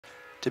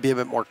to be a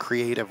bit more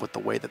creative with the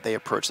way that they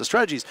approach the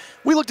strategies.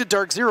 We looked at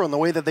Dark Zero and the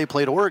way that they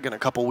played Oregon a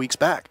couple weeks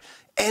back,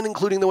 and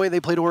including the way they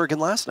played Oregon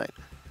last night.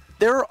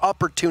 There are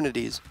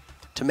opportunities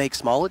to make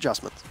small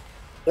adjustments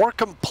or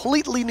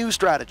completely new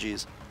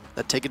strategies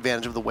that take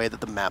advantage of the way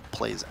that the map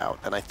plays out.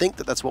 And I think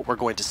that that's what we're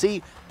going to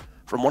see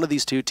from one of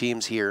these two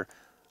teams here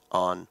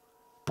on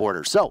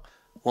Border. So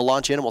we'll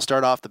launch in and we'll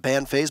start off the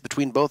ban phase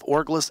between both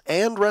Orgless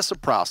and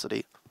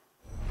Reciprocity.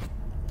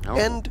 Oh.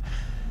 And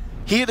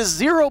he had a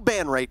 0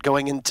 ban rate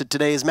going into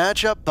today's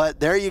matchup, but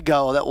there you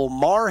go. That will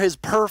mar his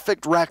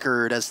perfect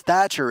record as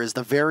Thatcher is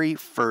the very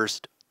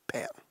first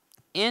ban.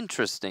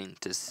 Interesting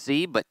to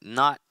see, but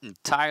not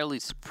entirely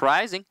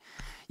surprising.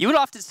 You would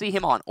often see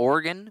him on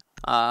Oregon.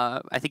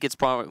 I think it's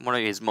probably one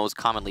of his most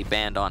commonly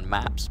banned on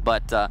maps,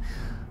 but on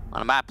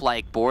a map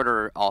like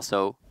Border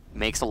also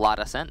makes a lot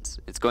of sense.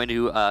 It's going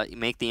to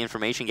make the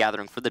information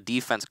gathering for the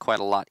defense quite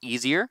a lot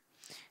easier.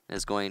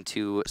 It's going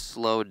to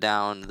slow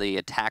down the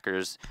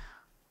attackers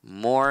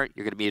more.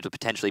 You're going to be able to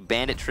potentially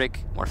bandit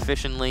trick more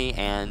efficiently,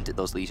 and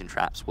those Legion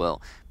traps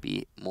will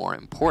be more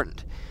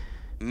important.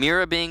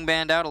 Mira being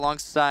banned out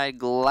alongside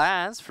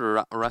Glass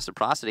for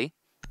Reciprocity,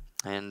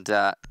 and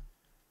we'll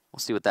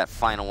see what that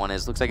final one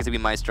is. Looks like it's going to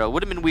be Maestro.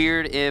 Would have been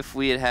weird if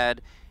we had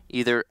had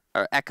either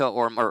Echo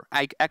or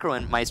Echo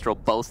and Maestro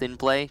both in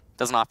play.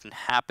 Doesn't often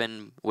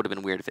happen. Would have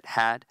been weird if it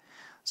had.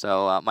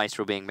 So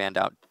Maestro being banned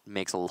out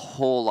makes a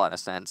whole lot of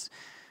sense.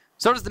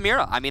 So does the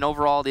Mira. I mean,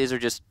 overall, these are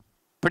just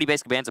pretty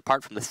basic bans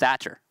apart from the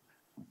Thatcher.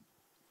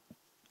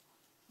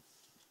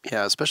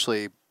 Yeah,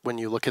 especially when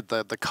you look at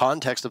the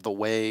context of the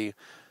way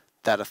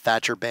that a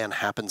Thatcher ban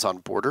happens on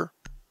Border.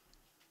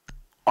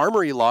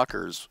 Armory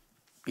lockers,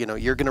 you know,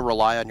 you're going to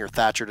rely on your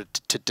Thatcher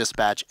to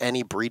dispatch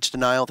any breach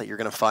denial that you're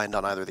going to find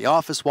on either the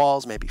office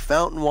walls, maybe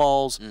fountain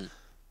walls,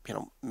 you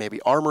know,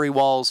 maybe armory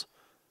walls,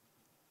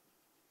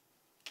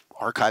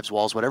 archives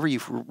walls, whatever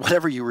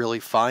you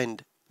really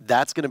find,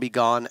 that's going to be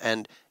gone,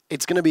 and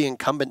it's going to be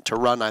incumbent to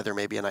run either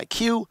maybe an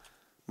IQ,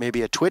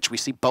 maybe a Twitch. We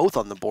see both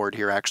on the board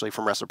here, actually,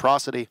 from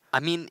Reciprocity. I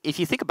mean, if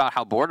you think about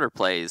how Border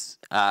plays,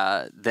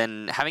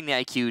 then having the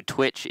IQ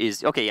Twitch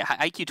is... Okay, yeah,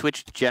 IQ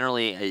Twitch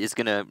generally is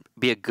going to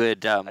be a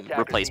good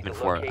replacement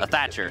for a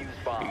Thatcher.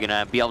 You're going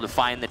to be able to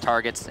find the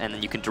targets, and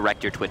then you can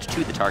direct your Twitch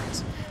to the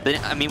targets.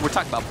 But, I mean, we're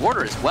talking about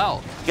Border as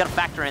well. You got to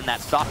factor in that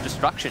soft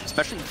destruction,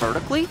 especially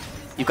vertically.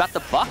 You've got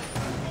the Buck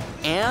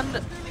and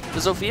the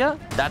Zofia.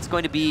 That's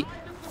going to be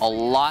a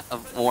lot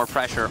of more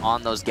pressure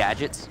on those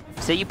gadgets.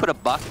 Say you put a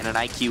Buck and an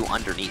IQ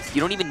underneath.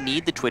 You don't even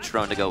need the Twitch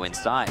drone to go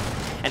inside.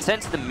 And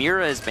since the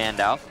Mira is banned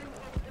out,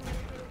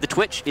 the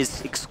Twitch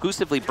is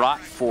exclusively brought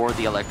for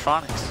the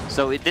electronics.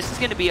 So this is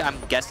going to be, I'm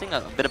guessing,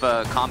 a bit of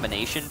a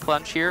combination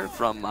punch here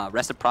from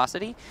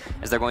Reciprocity,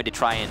 as they're going to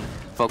try and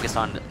focus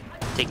on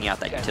taking out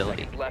that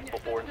utility.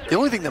 The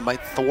only thing that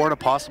might thwart a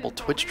possible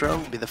Twitch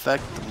drone would be the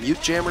fact that the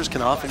mute jammers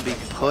can often be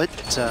put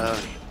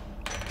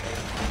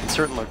in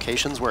certain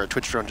locations where a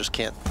Twitch drone just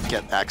can't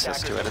get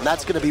access to it. And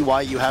that's going to be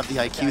why you have the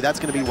IQ, that's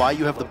going to be why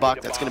you have the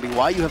Buck, that's going to be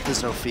why you have the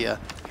Zofia.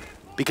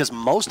 Because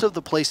most of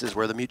the places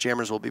where the mute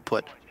jammers will be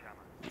put,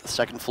 the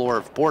second floor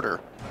of Border,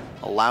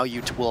 will allow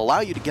you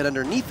to get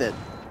underneath it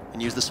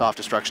and use the soft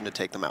destruction to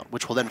take them out,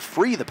 which will then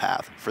free the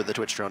path for the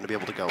Twitch drone to be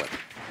able to go in.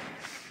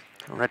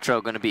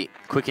 Retro going to be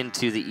quick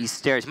into the east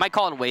stairs. You might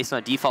call it a waste on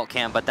a default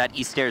cam, but that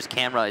east stairs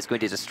camera is going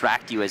to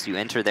distract you as you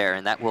enter there,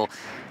 and that will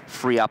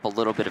free up a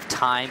little bit of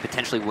time,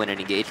 potentially win an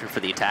engagement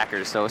for the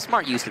attackers. So a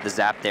smart use of the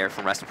zap there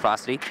from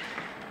Reciprocity.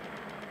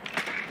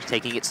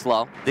 Taking it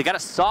slow. They got a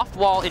soft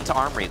wall into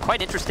Armory.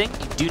 Quite interesting.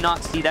 You do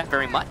not see that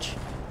very much.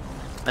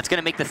 That's going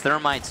to make the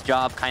Thermite's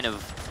job kind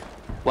of,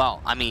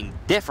 well, I mean,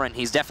 different.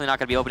 He's definitely not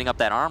going to be opening up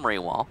that Armory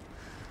wall.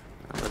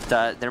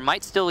 But there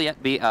might still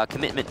yet be a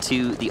commitment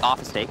to the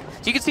office take.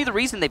 So you can see the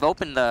reason they've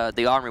opened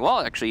the Armory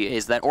wall, actually,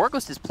 is that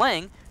Orgless is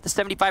playing the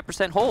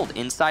 75% hold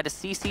inside a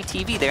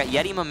CCTV. They got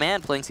Yeti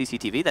Man playing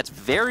CCTV. That's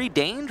very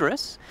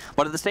dangerous,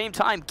 but at the same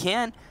time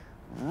can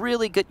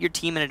really get your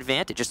team an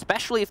advantage,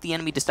 especially if the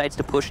enemy decides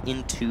to push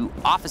into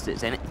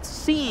offices. And it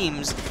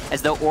seems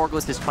as though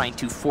Orgless is trying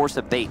to force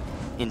a bait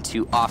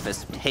into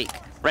office take.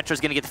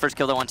 Retro's going to get the first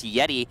kill, though, onto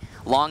Yeti.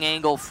 Long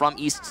angle from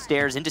east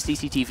stairs into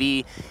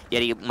CCTV.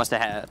 Yeti must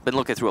have been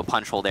looking through a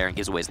punch hole there and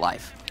gives away his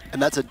life. And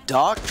that's a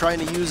dock trying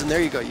to use, and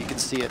there you go. You can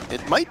see it.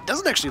 It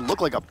doesn't actually look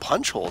like a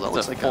punch hole. That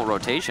looks like a full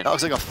rotation. That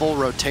looks like a full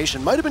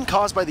rotation. Might have been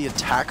caused by the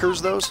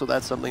attackers, though, so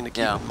that's something to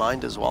keep in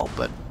mind as well.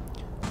 But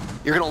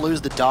you're going to lose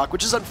the dock,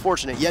 which is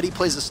unfortunate. Yeti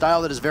plays a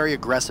style that is very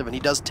aggressive, and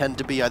he does tend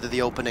to be either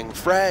the opening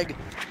frag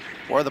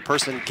or the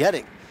person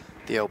getting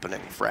the opening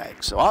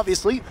frag. So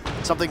obviously,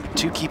 something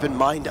to keep in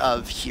mind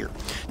of here.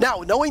 Now,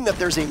 knowing that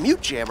there's a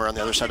mute jammer on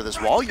the other side of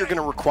this wall, you're going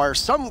to require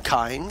some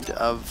kind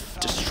of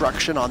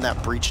destruction on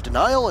that breach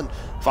denial, and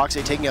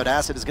Foxy taking out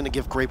Acid is going to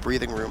give great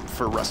breathing room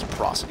for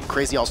Reciprocity.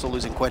 Crazy also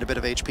losing quite a bit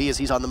of HP as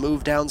he's on the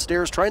move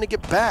downstairs trying to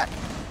get back.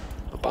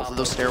 But both of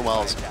those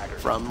stairwells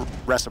from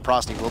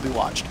Reciprocity will be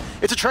watched.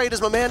 It's a trade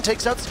as my man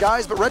takes out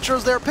Skies, but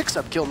Retro's there, picks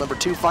up kill number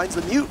 2, finds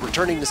the mute,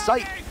 returning to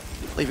site,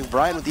 leaving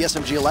Brian with the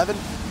SMG-11.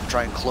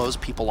 try and close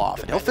people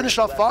off. And he'll finish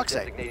off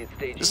Foxay.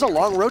 This is a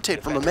long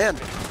rotate from a man.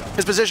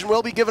 His position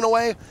will be given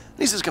away.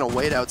 He's just going to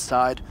wait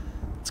outside.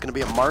 It's going to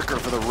be a marker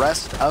for the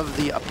rest of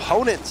the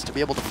opponents to be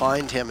able to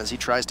find him as he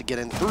tries to get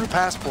in through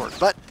Passport.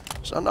 But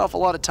there's not an awful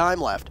lot of time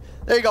left.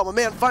 There you go, my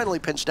man finally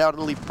pinched out.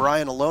 It'll leave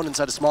Brian alone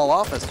inside a small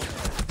office.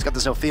 He's got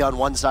the Sophia on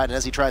one side, and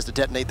as he tries to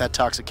detonate that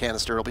toxic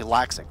canister, he'll be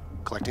laxing,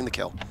 collecting the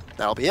kill.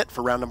 That'll be it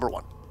for round number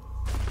 1.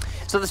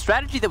 So the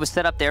strategy that was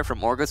set up there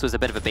from Orgless was a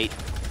bit of a bait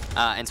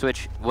and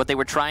switch. What they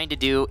were trying to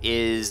do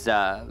is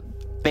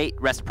bait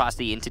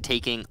Reciprocity into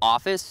taking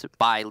office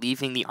by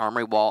leaving the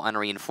armory wall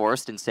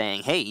unreinforced and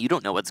saying, hey, you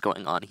don't know what's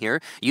going on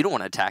here. You don't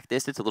want to attack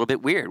this. It's a little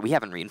bit weird. We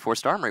haven't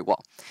reinforced armory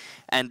wall.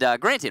 And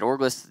granted,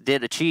 Orgless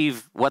did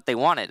achieve what they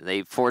wanted.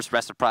 They forced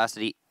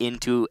Reciprocity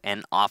into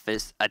an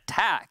office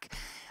attack.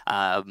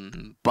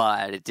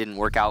 But it didn't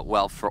work out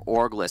well for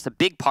Orgless. A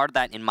big part of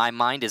that, in my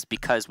mind, is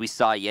because we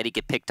saw Yeti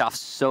get picked off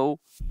so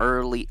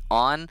early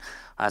on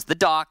as the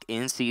doc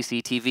in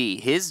CCTV.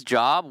 His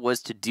job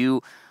was to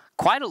do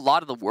quite a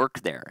lot of the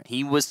work there.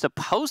 He was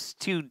supposed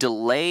to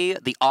delay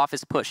the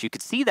office push. You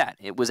could see that.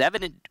 It was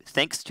evident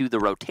thanks to the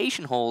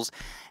rotation holes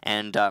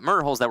and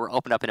murder holes that were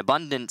opened up in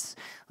abundance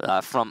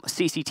from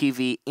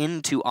CCTV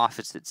into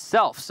office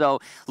itself. So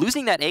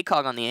losing that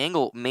ACOG on the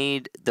angle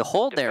made the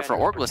hold there for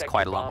Orgless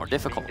quite a lot more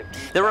difficult.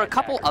 There were a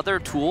couple other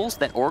tools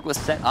that Orgless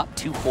set up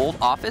to hold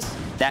office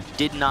that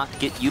did not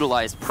get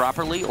utilized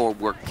properly or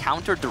were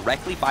countered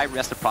directly by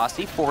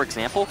Reciprocity. For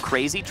example,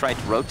 Crazy tried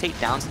to rotate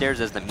downstairs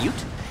as the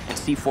mute and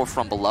C4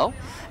 from below.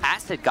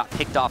 Acid got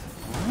picked off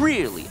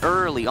really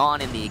early on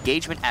in the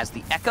engagement as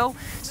the Echo.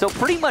 So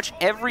pretty much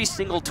every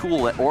single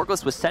tool that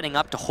Orgless was setting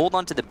up to hold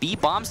onto the B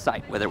bomb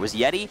site, whether it was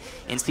Yeti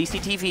in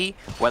CCTV,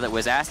 whether it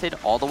was Acid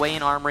all the way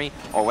in Armory,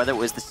 or whether it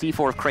was the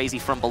C4 of Crazy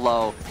from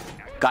below,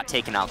 got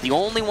taken out. The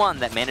only one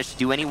that managed to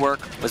do any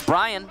work was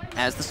Brian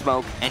as the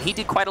smoke, and he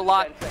did quite a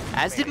lot,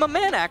 as did my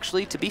man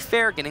actually, to be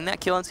fair, getting that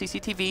kill on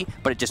CCTV,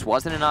 but it just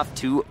wasn't enough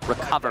to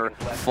recover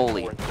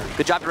fully.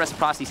 Good job to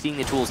Reciprocity seeing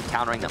the tools and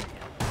countering them.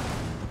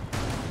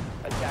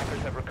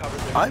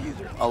 I'm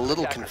a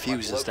little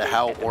confused as to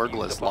how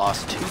Orgless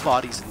lost 2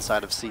 bodies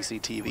inside of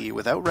CCTV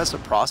without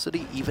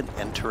Reciprocity even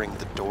entering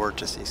the door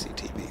to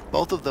CCTV.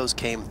 Both of those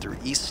came through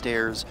east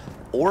stairs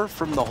or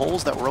from the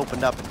holes that were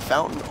opened up in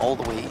Fountain all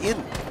the way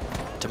in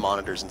to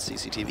monitors and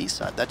CCTV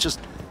side. That just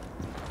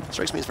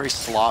strikes me as very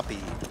sloppy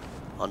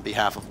on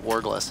behalf of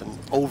Orgless and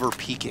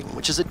over-peaking,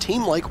 which is a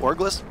team like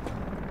Orgless,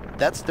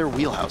 that's their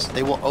wheelhouse.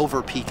 They will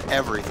over-peak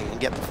everything and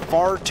get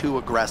far too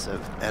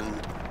aggressive, and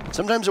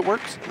sometimes it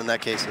works, and in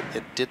that case,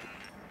 it didn't.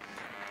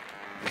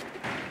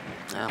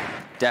 Well,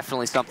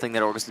 definitely something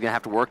that Orgless is going to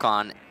have to work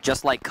on,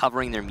 just like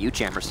covering their mute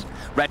jammers.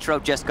 Retro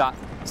just got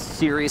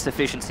serious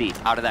efficiency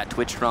out of that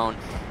Twitch drone,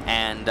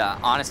 and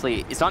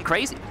honestly, it's on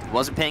Crazy. He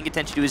wasn't paying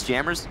attention to his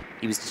jammers.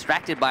 He was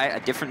distracted by a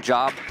different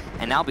job,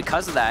 and now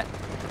because of that,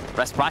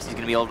 Reciprocity is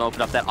going to be able to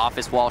open up that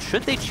office wall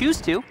should they choose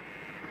to.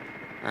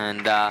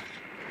 And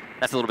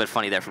that's a little bit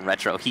funny there from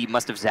Retro. He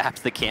must have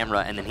zapped the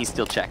camera, and then he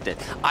still checked it.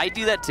 I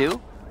do that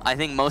too. I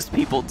think most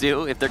people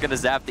do. If they're going to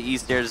zap the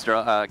east stairs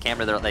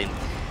camera,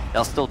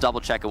 they'll still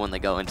double check it when they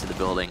go into the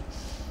building.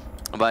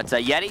 But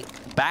Yeti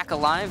back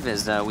alive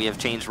as we have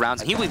changed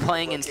rounds. He will be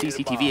playing in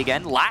CCTV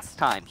again. Last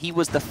time, he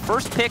was the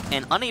first pick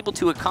and unable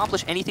to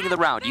accomplish anything in the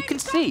round. You can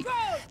see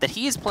that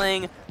he is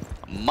playing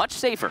much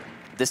safer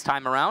this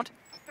time around,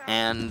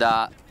 and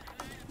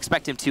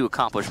expect him to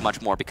accomplish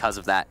much more because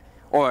of that,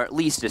 or at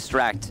least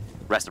distract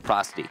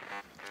Reciprocity.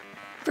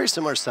 Very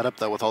similar setup,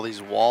 though, with all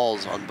these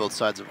walls on both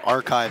sides of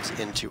Archives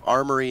into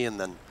Armory, and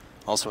then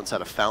also inside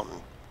of Fountain,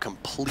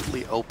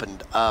 completely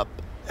opened up,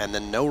 and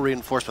then no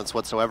reinforcements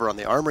whatsoever on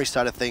the Armory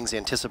side of things,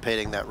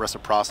 anticipating that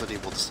Reciprocity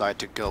will decide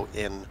to go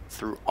in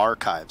through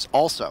Archives.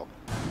 Also,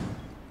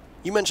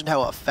 you mentioned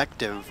how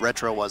effective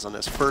Retro was on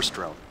his first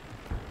drone.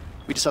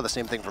 We just saw the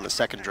same thing from the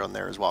second drone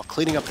there as well,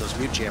 cleaning up those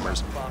mute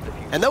jammers.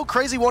 And though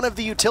Crazy won't have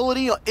the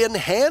utility in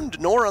hand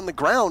nor on the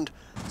ground,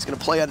 he's going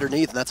to play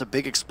underneath, and that's a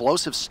big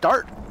explosive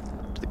start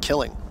to the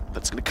killing.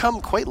 But it's going to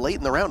come quite late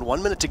in the round,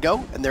 1 minute to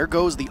go, and there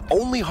goes the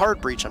only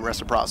hard breach on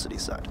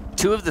Reciprocity's side.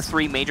 2 of the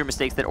 3 major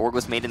mistakes that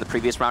Orgless made in the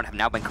previous round have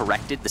now been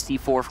corrected. The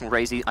C4 from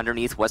Crazy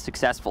underneath was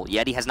successful.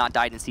 Yeti has not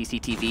died in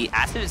CCTV.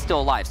 Acid is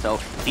still alive, so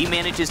if he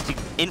manages to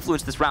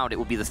influence this round, it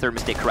will be the 3rd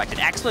mistake corrected.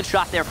 Excellent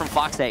shot there from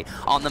Foxay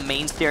on the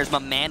main stairs. My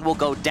man will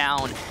go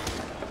down.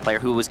 Player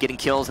who was getting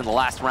kills in the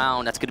last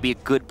round. That's going to be a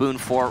good boon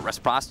for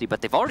Reciprocity, but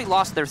they've already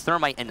lost their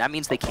thermite, and that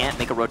means they can't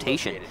make a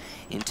rotation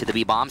into the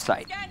B-bomb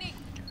site.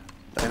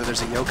 I know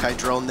there's a yokai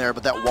drone there,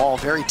 but that wall,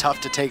 very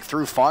tough to take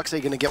through. Foxay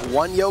going to get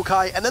 1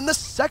 yokai, and then the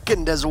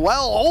second as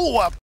well.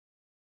 Oh,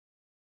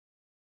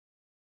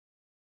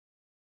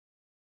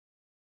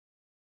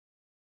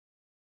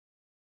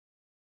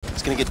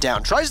 he's going to get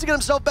down. Tries to get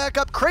himself back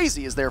up.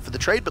 Crazy is there for the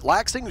trade, but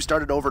Laxing, who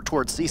started over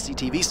towards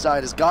CCTV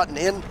side, has gotten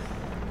in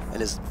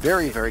and is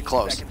very, very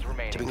close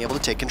to being able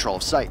to take control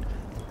of site.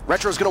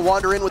 Retro's going to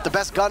wander in with the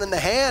best gun in the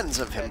hands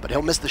of him, but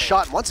he'll miss the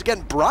shot. And once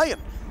again, Brian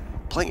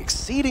playing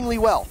exceedingly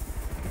well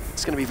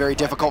It's going to be very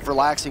difficult for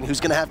Laxing, who's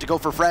going to have to go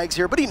for frags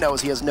here, but he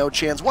knows he has no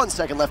chance. 1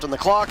 second left on the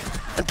clock,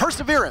 and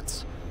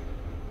perseverance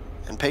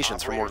and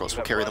patience from Orgless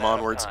will carry them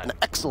onwards. An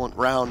excellent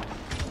round,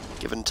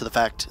 given to the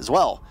fact as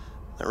well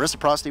that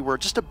Reciprocity were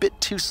just a bit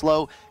too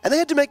slow, and they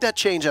had to make that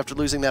change after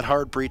losing that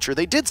hard breacher.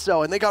 They did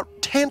so, and they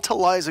got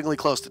tantalizingly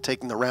close to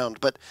taking the round,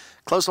 but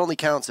close only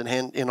counts in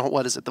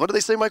what is it? What do they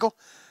say, Michael?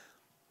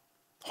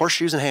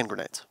 Horseshoes and hand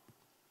grenades.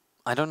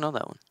 I don't know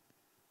that one.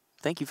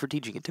 Thank you for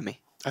teaching it to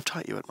me. I've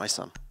taught you it, my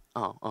son.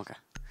 Oh, okay.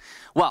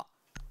 Well,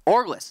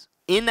 Orgless,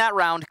 in that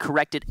round,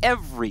 corrected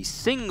every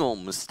single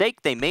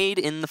mistake they made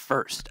in the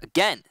first.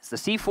 Again, it's the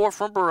C4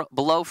 from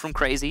below from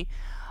Crazy.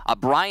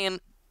 Brian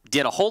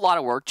did a whole lot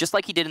of work, just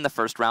like he did in the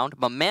first round.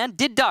 My man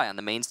did die on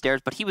the main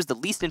stairs, but he was the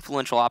least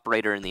influential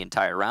operator in the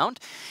entire round.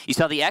 You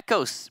saw the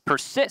echoes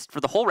persist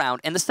for the whole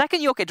round, and the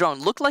second Yoke drone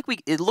looked like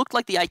the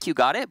IQ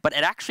got it, but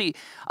it actually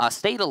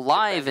stayed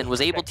alive and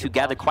was able to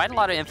gather quite a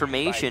lot of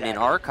information in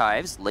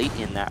archives late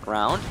in that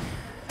round.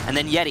 And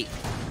then Yeti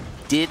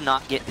did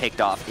not get picked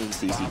off in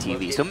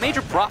CCTV. So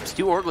major props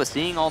to Orgless,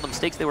 seeing all the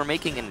mistakes they were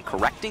making and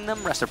correcting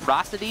them.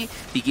 Reciprocity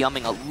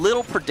becoming a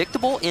little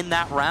predictable in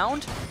that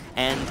round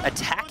and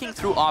attacking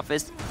through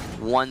Office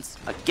once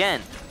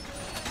again.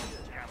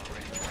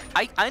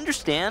 I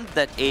understand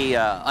that a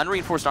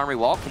unreinforced armory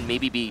wall can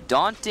maybe be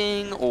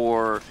daunting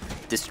or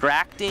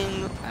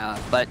distracting,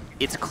 but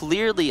it's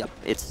clearly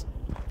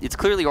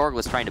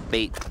Orgless trying to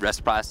bait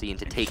Reciprocity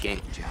into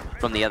taking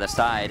from the other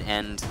side,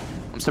 and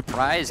I'm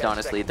surprised,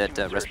 honestly, that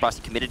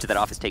Reciprocity committed to that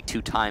Office take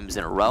 2 times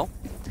in a row.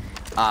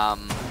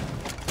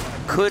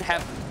 Could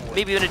have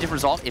maybe been a different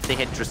result if they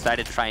had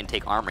decided to try and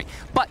take Armory.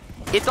 But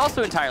it's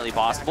also entirely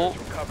possible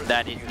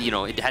that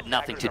it had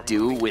nothing to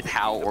do with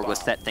how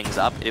Orgless set things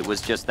up. It was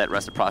just that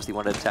Reciprocity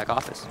wanted to attack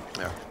Office.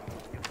 Yeah.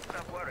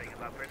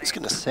 I was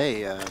going to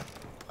say,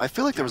 I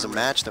feel like there was a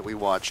match that we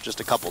watched just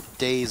a couple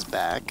days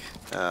back.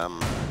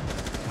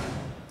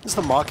 It's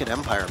the Mock at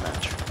Empire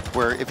match,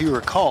 where, if you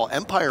recall,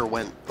 Empire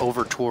went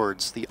over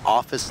towards the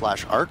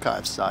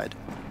Office/Archive side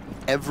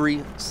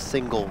every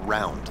single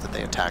round that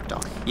they attacked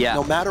on. Yeah.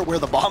 No matter where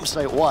the bomb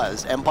site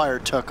was, Empire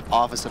took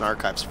Office and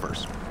Archives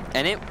first.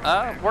 And it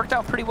worked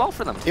out pretty well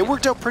for them. It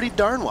worked out pretty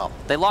darn well.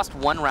 They lost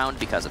 1 round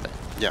because of it.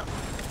 Yeah.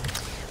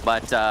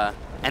 But,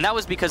 and that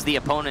was because the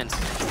opponents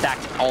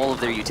stacked all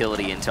of their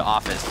utility into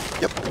Office.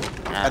 Yep.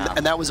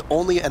 And that was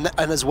only, and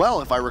as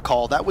well, if I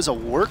recall, that was a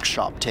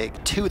workshop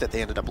take, too, that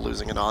they ended up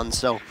losing it on,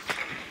 so.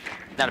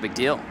 Not a big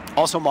deal.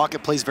 Also,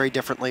 Mocket plays very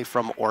differently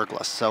from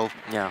Orgless, so.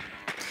 Yeah.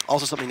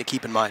 Also something to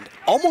keep in mind.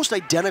 Almost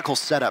identical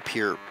setup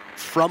here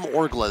from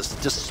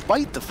Orgless,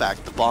 despite the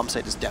fact the bomb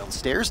site is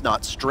downstairs.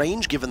 Not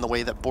strange, given the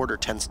way that Border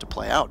tends to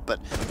play out, but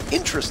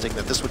interesting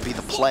that this would be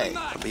the play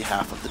on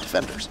behalf of the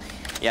defenders.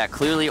 Yeah,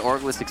 clearly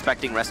Orgless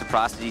expecting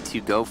Reciprocity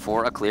to go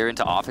for a clear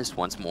into Office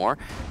once more,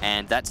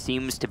 and that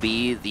seems to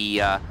be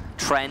the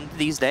trend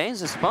these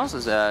days, I suppose.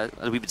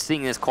 We've been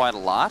seeing this quite a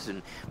lot,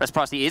 and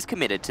Reciprocity is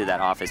committed to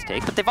that Office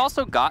take, but they've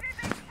also got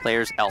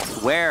players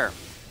elsewhere.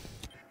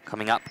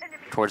 Coming up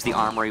towards the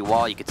Armory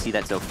wall, you can see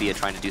that Zofia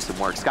trying to do some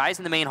work. Skies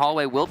in the main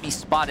hallway will be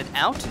spotted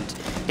out and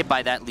hit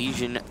by that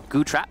Legion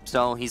goo trap,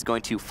 so he's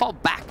going to fall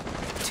back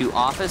to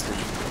Office and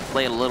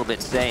play it a little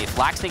bit safe.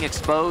 Laxing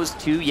exposed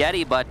to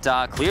Yeti, but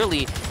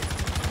clearly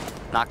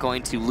not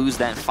going to lose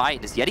that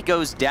fight. As Yeti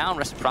goes down,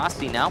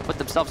 Reciprocity now put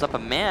themselves up a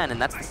man,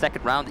 and that's the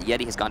second round that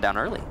Yeti has gone down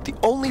early. The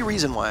only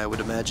reason why I would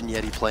imagine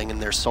Yeti playing in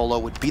their solo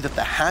would be that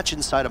the hatch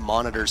inside of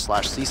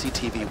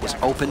Monitor/CCTV was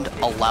opened,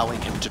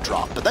 allowing him to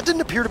drop. But that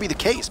didn't appear to be the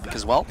case,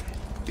 because, well,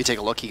 if you take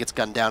a look, he gets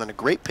gunned down in a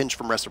great pinch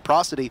from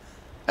Reciprocity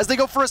as they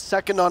go for a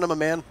second on him, a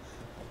man.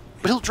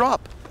 But he'll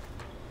drop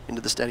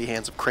into the steady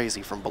hands of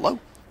Crazy from below.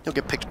 He'll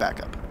get picked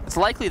back up. It's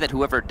likely that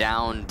whoever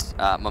downed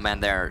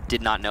Moman there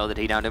did not know that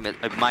he downed him.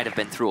 It might have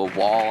been through a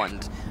wall,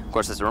 and of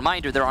course, as a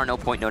reminder, there are no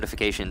point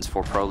notifications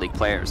for Pro League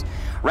players.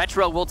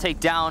 Retro will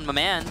take down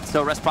Moman,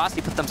 so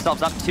Reciprocity put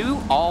themselves up 2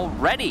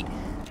 already.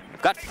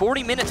 We've got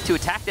 40 minutes to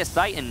attack this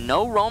site, and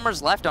no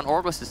roamers left on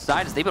Orgless'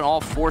 side as they've been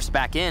all forced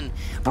back in.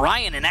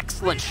 Brian, an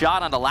excellent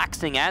shot onto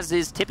Laxing, as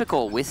is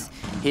typical with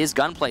his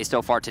gunplay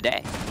so far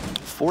today.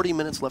 40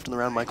 minutes left in the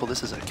round, Michael.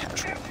 This is a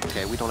casual.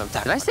 Okay, we don't have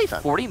that. Did I say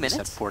time. 40 minutes? I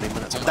said 40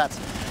 minutes. But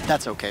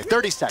that's okay.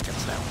 30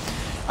 seconds now.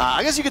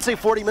 I guess you could say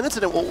 40 minutes,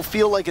 and it will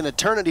feel like an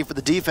eternity for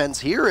the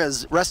defense here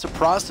as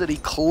Reciprocity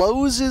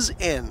closes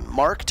in.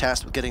 Mark,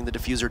 tasked with getting the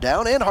diffuser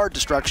down and hard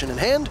destruction in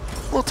hand,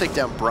 will take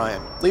down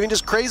Brian, leaving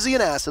just Crazy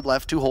and Acid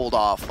left to hold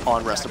off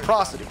on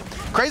Reciprocity.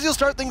 Crazy will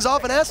start things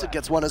off, and Acid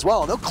gets one as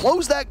well. And they'll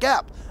close that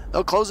gap.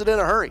 They'll close it in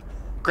a hurry.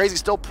 Crazy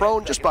still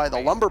prone just by the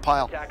lumber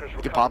pile.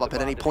 He could pop up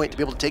at any point to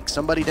be able to take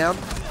somebody down.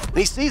 And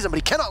he sees him, but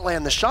he cannot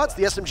land the shots.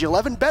 The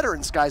SMG-11 better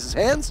in Skies'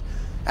 hands.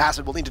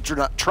 Acid will need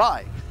to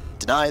try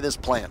deny this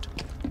plant.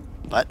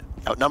 But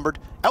outnumbered,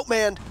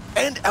 outmanned,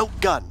 and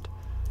outgunned.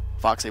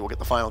 Foxy will get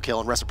the final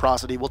kill, and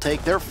Reciprocity will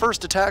take their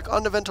first attack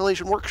on the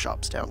ventilation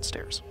workshops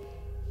downstairs.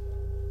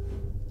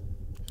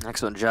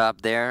 Excellent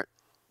job there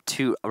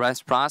to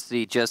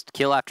Reciprocity. Just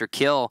kill after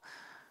kill.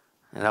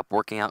 Ended up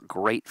working out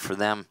great for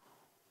them.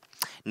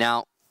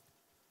 Now,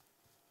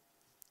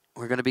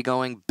 we're going to be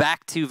going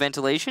back to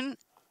ventilation,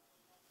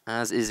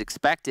 as is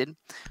expected.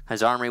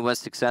 As Armory was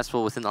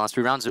successful within the last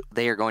 3 rounds,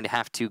 they are going to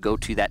have to go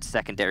to that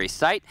secondary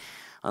site.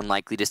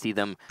 Unlikely to see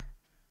them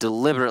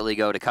deliberately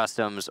go to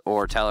customs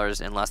or tellers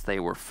unless they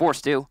were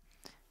forced to.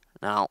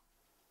 Now,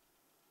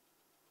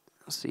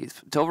 let's see.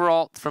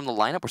 Overall, from the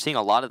lineup, we're seeing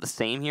a lot of the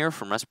same here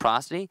from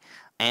Reciprocity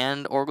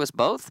and Orgless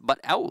both. But,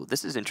 oh,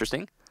 this is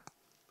interesting.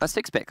 A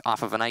 6-pick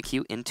off of an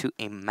IQ into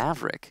a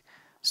Maverick.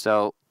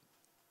 So,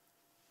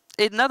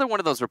 another one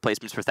of those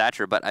replacements for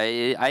Thatcher, but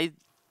I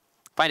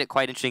find it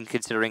quite interesting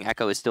considering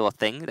Echo is still a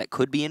thing that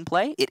could be in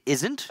play. It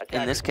isn't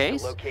in this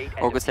case.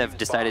 Orgless have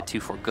decided to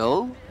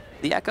forego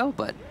the Echo,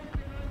 but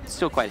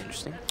still quite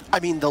interesting. I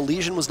mean, the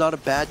Legion was not a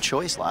bad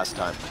choice last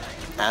time.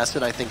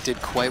 Acid, I think,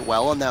 did quite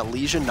well on that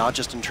Legion, not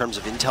just in terms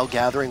of intel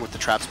gathering with the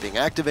traps being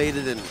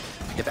activated, and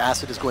if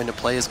Acid is going to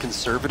play as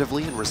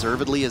conservatively and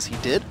reservedly as he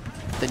did,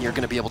 then you're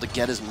going to be able to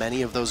get as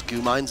many of those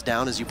goo mines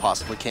down as you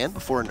possibly can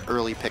before an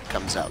early pick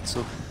comes out.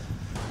 So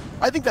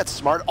I think that's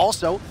smart.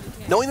 Also,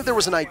 knowing that there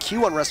was an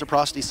IQ on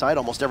Reciprocity's side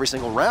almost every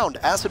single round,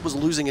 Acid was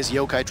losing his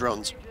yokai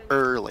drones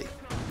early.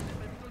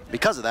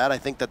 Because of that, I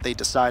think that they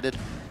decided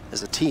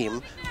as a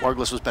team,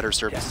 Orgless was better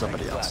served with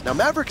somebody else. Now,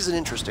 Maverick is an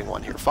interesting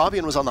one here.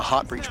 Fabian was on the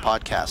Hot Breach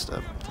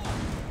podcast,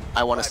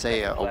 I want to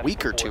say a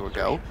week or 2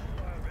 ago,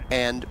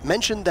 and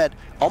mentioned that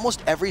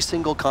almost every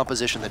single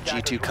composition that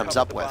G2 comes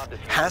up with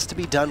has to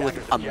be done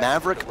with a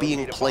Maverick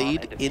being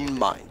played in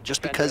mind,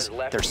 just because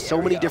there's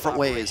so many different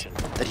ways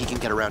that he can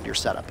get around your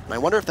setup. And I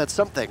wonder if that's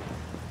something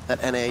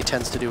that NA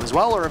tends to do as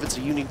well, or if it's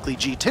a uniquely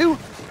G2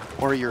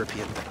 or a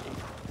European thing.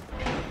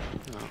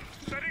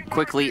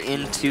 Quickly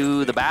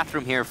into the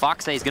bathroom here.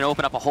 Foxay is going to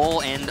open up a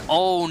hole and,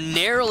 oh,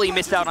 narrowly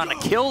missed out on a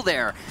kill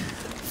there.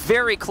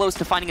 Very close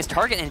to finding his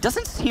target, and it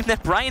doesn't seem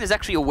that Brian is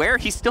actually aware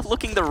he's still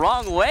looking the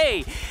wrong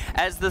way.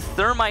 As the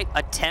Thermite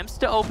attempts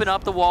to open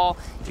up the wall,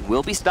 he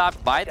will be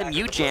stopped by the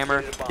Mute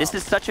Jammer. This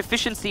is such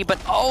efficiency, but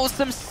oh,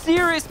 some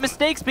serious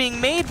mistakes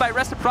being made by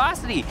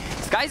Reciprocity.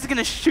 This guy's going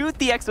to shoot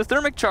the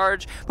exothermic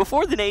charge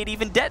before the nade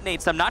even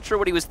detonates. I'm not sure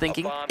what he was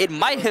thinking. It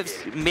might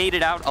have made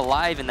it out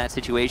alive in that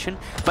situation,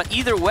 but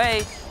either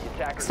way,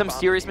 some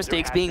serious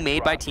mistakes being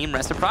made by Team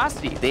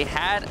Reciprocity. They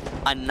had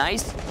a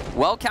nice,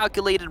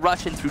 well-calculated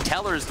rush in through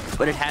tellers,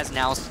 but it has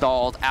now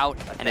stalled out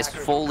and is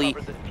fully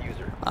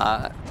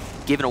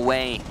given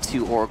away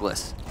to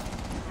Orgless.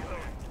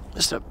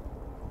 Just a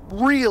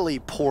really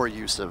poor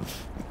use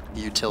of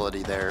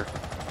utility there.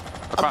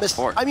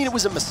 I mean, it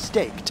was a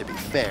mistake, to be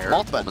fair.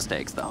 Multiple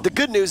mistakes, though. The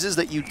good news is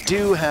that you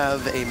do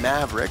have a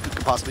Maverick who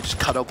could possibly just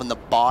cut open the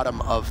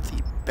bottom of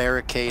the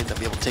barricade and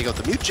be able to take out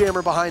the Mute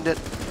Jammer behind it.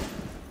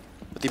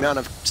 The amount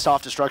of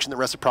soft destruction that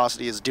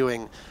Reciprocity is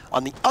doing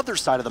on the other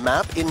side of the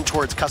map, in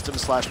towards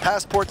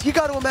customs/passports, you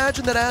got to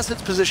imagine that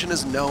Acid's position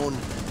is known.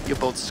 You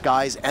have both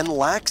Skies and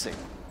Laxing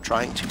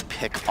trying to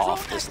pick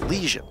off this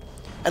Legion.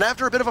 And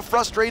after a bit of a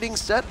frustrating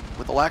set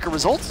with the lack of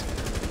results,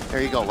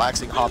 there you go.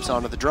 Laxing hops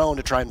onto the drone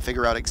to try and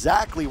figure out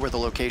exactly where the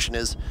location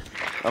is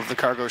of the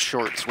cargo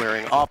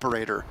shorts-wearing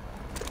operator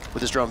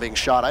with his drone being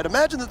shot. I'd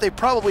imagine that they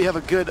probably have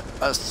a good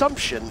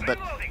assumption, but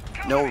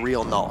no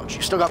real knowledge.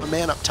 You still got the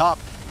man up top.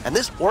 And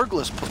this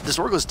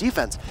Orgless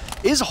defense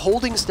is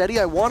holding steady,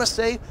 I want to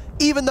say,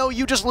 even though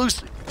you just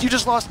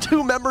lost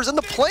 2 members in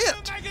the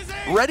plant.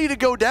 Ready to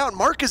go down.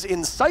 Mark is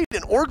in sight,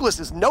 and Orgless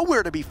is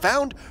nowhere to be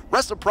found.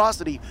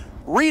 Reciprocity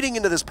reading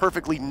into this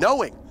perfectly,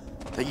 knowing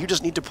that you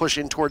just need to push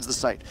in towards the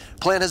site.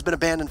 Plan has been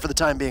abandoned for the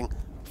time being.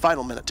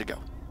 Final minute to go.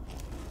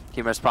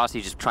 Team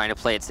Reciprocity just trying to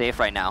play it safe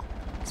right now.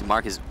 So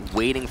Mark is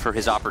waiting for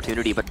his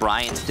opportunity, but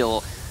Brian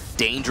still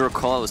danger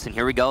close, and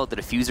here we go. The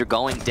diffuser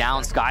going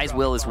down. Skies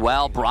will as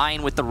well.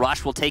 Brian with the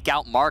rush will take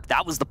out Mark.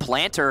 That was the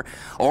planter.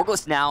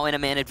 Orgless now in a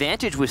man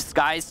advantage with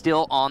Skies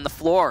still on the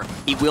floor.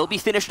 He will be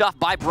finished off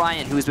by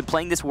Brian, who has been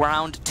playing this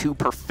round to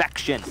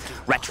perfection.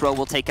 Retro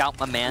will take out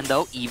my man,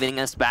 though, evening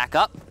us back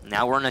up.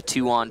 Now we're in a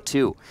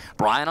 2-on-2.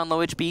 Brian on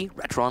low HP,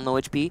 Retro on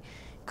low HP.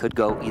 Could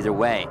go either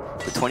way.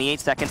 With 28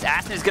 seconds,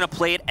 Acid is going to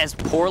play it as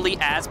poorly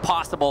as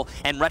possible,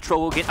 and Retro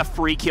will get a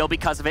free kill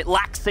because of it,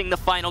 Laxing the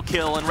final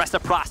kill, and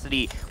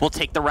Reciprocity will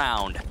take the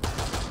round.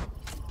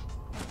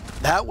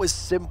 That was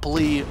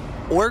simply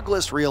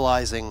Orgless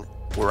realizing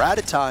we're out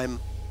of time,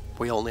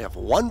 we only have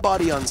 1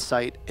 body on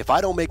site. If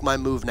I don't make my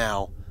move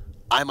now,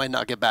 I might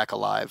not get back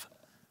alive.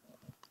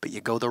 But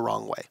you go the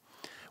wrong way.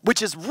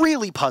 Which is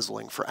really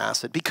puzzling for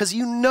Acid, because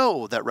you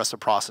know that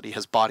Reciprocity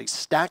has bodies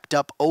stacked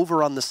up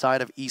over on the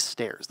side of East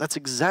Stairs. That's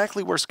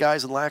exactly where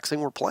Skies and Laxing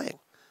were playing.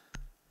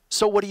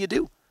 So what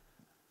do?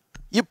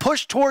 You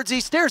push towards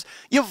East Stairs.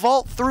 You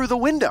vault through the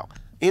window.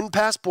 In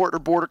Passport or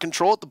Border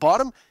Control at the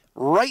bottom,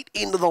 right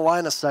into the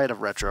line of sight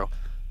of Retro.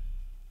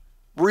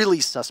 Really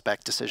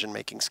suspect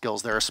decision-making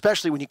skills there,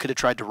 especially when you could have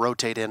tried to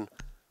rotate in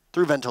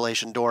through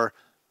ventilation door,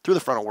 through the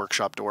front of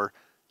workshop door.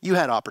 You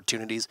had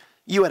opportunities.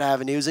 You had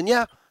avenues, and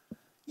yeah,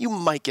 you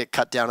might get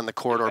cut down in the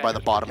corridor by the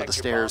bottom of the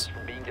stairs.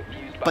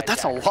 But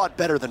that's a lot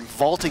better than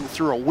vaulting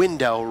through a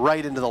window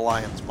right into the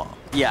Lion's Maw.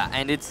 Yeah,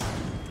 and it's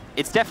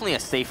definitely a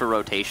safer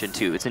rotation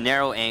too. It's a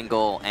narrow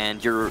angle,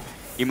 and you're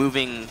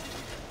moving,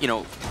 you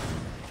know,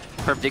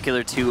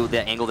 perpendicular to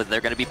the angle that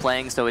they're going to be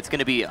playing, so it's going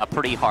to be a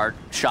pretty hard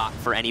shot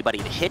for anybody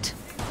to hit.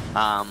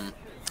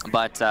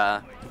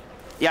 Yeah,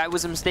 it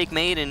was a mistake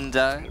made and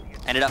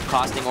ended up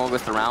costing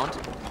Orgless the round.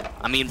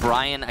 I mean,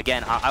 Brian,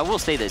 again, I will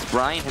say this,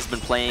 Brian has been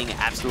playing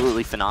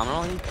absolutely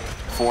phenomenally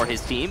for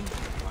his team,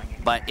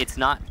 but it's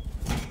not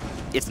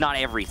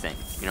everything.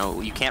 You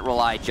know, you can't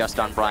rely just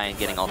on Brian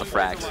getting all the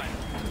frags.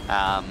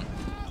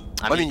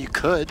 I mean, you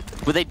could.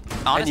 Would they,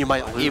 honestly, and you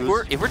might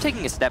lose. If we're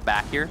taking a step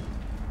back here,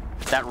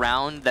 that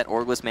round that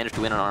Orgless managed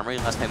to win on Armory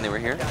last time they were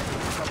here,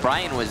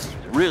 Brian was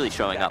really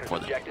showing up for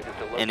them.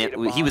 And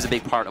he was a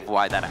big part of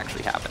why that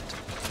actually happened.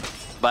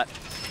 But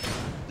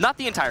not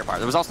the entire part.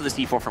 There was also the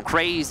C4 from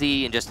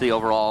Crazy and just the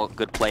overall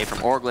good play from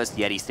Orgless.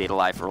 Yeti stayed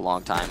alive for a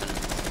long time.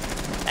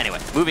 And anyway,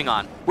 moving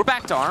on. We're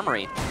back to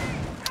Armory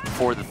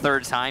for the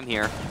third time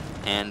here.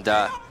 And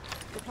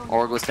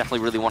Orgless definitely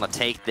really want to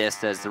take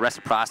this, as the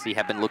Reciprocity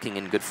have been looking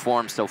in good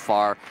form so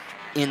far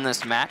in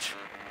this match.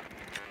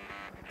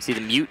 See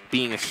the mute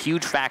being a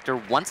huge factor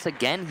once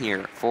again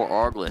here for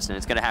Orgless, and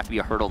it's going to have to be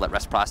a hurdle that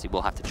Reciprocity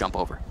will have to jump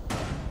over.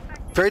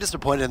 Very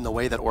disappointed in the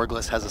way that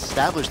Orgless has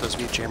established those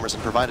mute jammers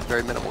and provided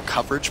very minimal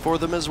coverage for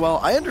them as well.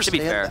 I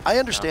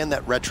understand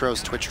that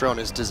Retro's Twitch drone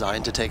is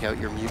designed to take out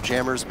your mute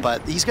jammers,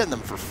 but he's getting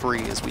them for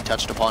free, as we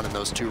touched upon in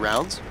those 2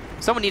 rounds.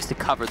 Someone needs to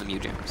cover the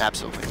mute jammers.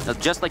 Absolutely.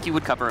 Just like you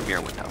would cover a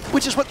mirror window.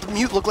 Which is what the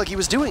mute looked like he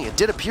was doing. It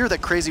did appear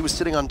that Crazy was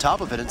sitting on top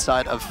of it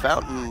inside of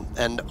Fountain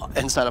and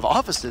inside of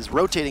offices,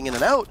 rotating in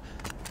and out.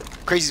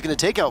 Crazy's going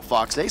to take out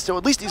Fox, so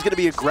at least he's going to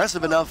be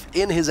aggressive enough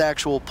in his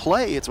actual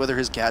play. It's whether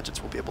his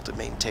gadgets will be able to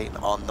maintain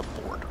on the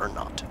board or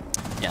not.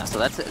 Yeah, so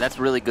that's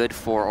really good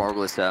for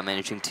Orgless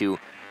managing to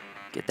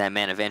get that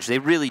man advantage. They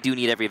really do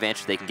need every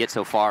advantage they can get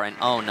so far, and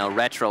oh no,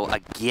 Retro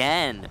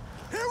again.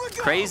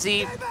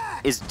 Crazy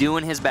is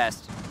doing his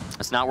best.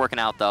 It's not working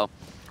out though.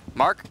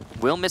 Mark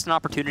will miss an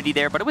opportunity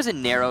there, but it was a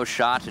narrow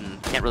shot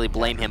and can't really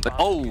blame him. But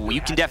oh, you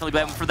can definitely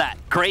blame him for that.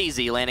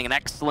 Crazy landing an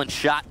excellent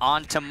shot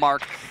onto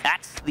Mark.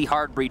 That's the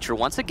hard breacher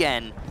once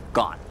again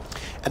gone.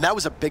 And that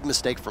was a big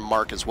mistake from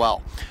Mark as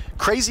well.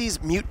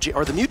 Crazy's mute,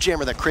 or the mute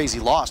jammer that Crazy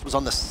lost, was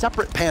on the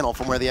separate panel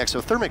from where the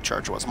exothermic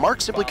charge was. Mark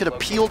simply could have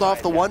peeled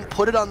off the one,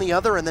 put it on the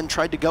other, and then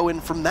tried to go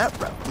in from that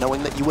route,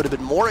 knowing that you would have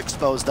been more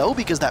exposed though,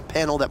 because that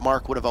panel that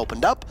Mark would have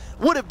opened up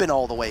would have been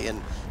all the way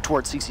in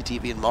towards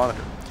CCTV and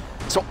monitor.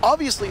 So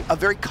obviously a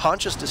very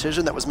conscious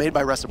decision that was made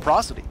by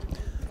Reciprocity.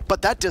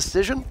 But that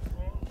decision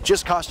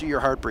just cost you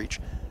your hard breach,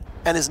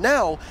 and is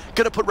now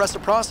going to put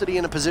Reciprocity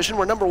in a position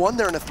where, number one,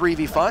 they're in a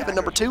 3v5, and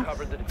number two,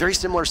 very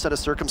similar set of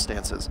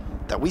circumstances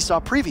that we saw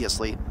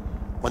previously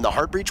when the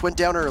hard breach went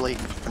down early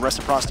and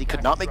Reciprocity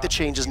could not make the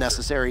changes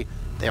necessary.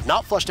 They have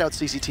not flushed out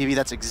CCTV.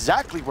 That's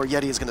exactly where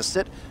Yeti is going to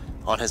sit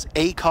on his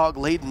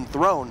ACOG-laden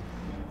throne,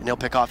 and he'll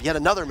pick off yet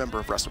another member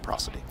of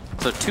Reciprocity.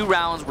 So 2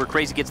 rounds where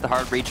Crazy gets the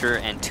hard breacher,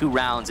 and 2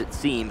 rounds, it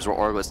seems, where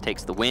Orgless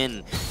takes the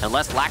win.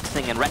 Unless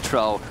Laxing and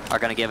Retro are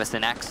going to give us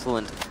an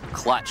excellent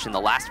clutch in the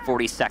last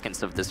 40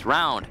 seconds of this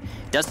round.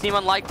 It does seem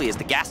unlikely as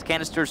the gas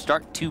canisters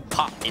start to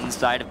pop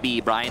inside of B.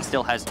 Brian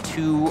still has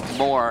 2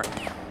 more,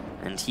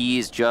 and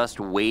he's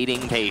just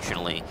waiting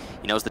patiently.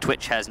 He knows the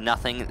Twitch has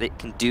nothing that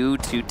can do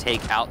to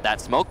take out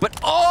that smoke, but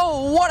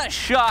oh, what a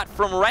shot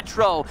from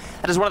Retro!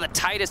 That is one of the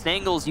tightest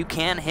angles you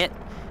can hit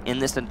in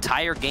this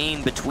entire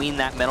game between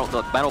that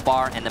the metal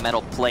bar and the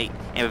metal plate.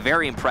 And a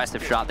very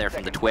impressive shot there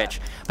from the Twitch.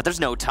 But there's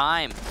no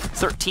time.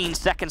 13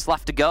 seconds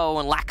left to go,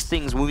 and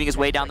Laxing's moving his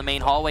way down the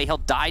main hallway. He'll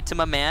die to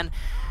my man,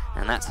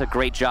 and that's a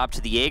great job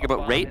to the Jaeger.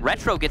 But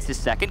Retro gets his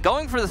second,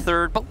 going for the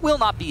third, but will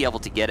not be able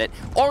to get it.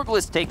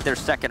 Orgless take their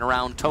second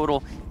round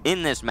total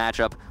in this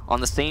matchup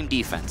on the same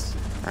defense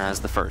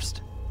as the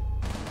first.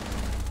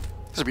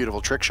 This is a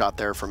beautiful trick shot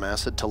there from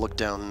Acid to look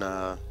down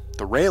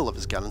the rail of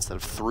his gun instead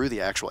of through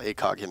the actual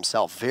ACOG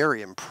himself.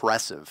 Very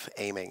impressive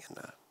aiming in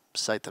a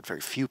sight that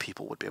very few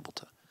people would be able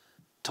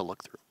to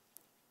look through.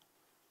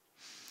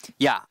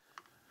 Yeah,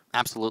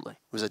 absolutely.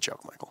 It was a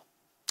joke, Michael.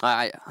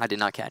 I did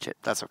not catch it.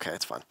 That's okay,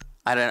 it's fine.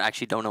 I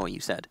actually don't know what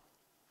you said.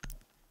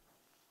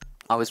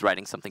 I was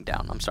writing something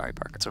down. I'm sorry,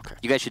 Parker. It's okay.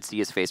 You guys should see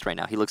his face right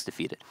now. He looks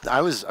defeated.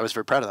 I was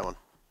very proud of that one.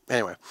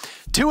 Anyway,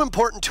 2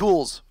 important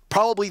tools,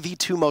 probably the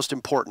 2 most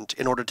important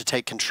in order to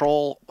take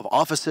control of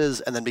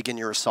offices and then begin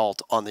your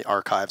assault on the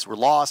archives, were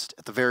lost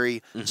at the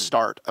very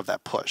start of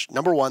that push.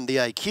 Number 1, the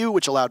IQ,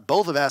 which allowed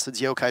both of Acid's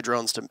Yokai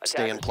drones to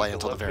stay in play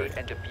until the very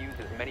end.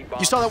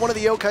 You saw that one of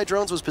the Yokai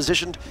drones was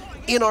positioned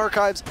in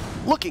archives,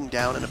 looking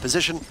down in a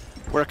position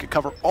where it could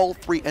cover all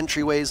 3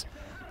 entryways: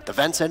 the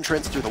vents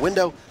entrance through the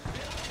window,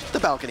 the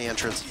balcony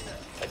entrance,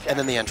 and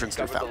then the entrance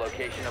through Fountain.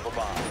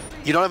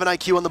 You don't have an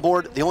IQ on the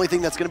board. The only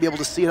thing that's going to be able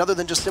to see it, other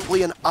than just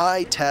simply an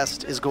eye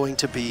test, is going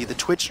to be the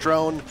Twitch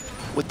drone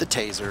with the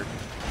taser.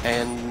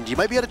 And you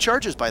might be out of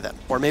charges by then.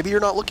 Or maybe you're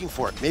not looking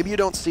for it. Maybe you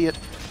don't see it.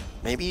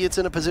 Maybe it's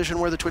in a position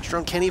where the Twitch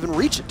drone can't even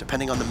reach it,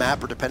 depending on the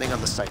map or depending on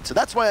the site. So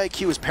that's why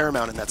IQ is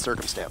paramount in that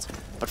circumstance.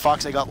 But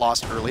Foxay got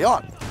lost early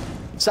on.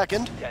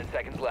 Second,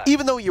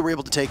 even though you were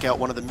able to take out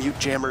one of the mute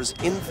jammers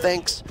in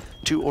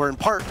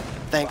part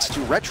thanks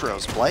to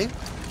Retro's play,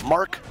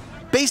 Mark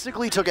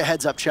basically took a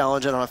heads-up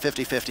challenge, and on a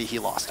 50-50, he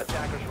lost it.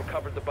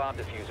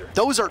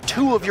 Those are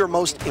two of your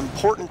most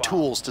important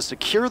tools to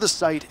secure the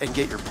site and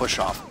get your push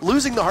off.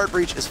 Losing the heart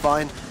breach is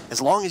fine,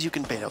 as long as you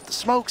can bait out the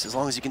smokes, as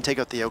long as you can take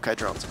out the yokai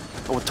drones.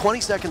 But with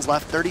 20 seconds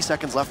left, 30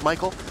 seconds left,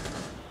 Michael,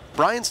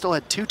 Brian still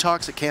had 2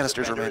 toxic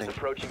canisters remaining,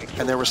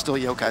 and there were still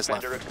yokais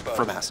left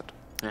from Acid.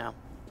 Yeah,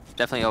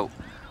 definitely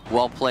a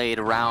well-played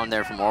round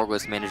there from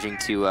Orgless, managing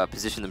to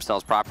position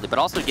themselves properly, but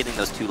also getting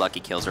those 2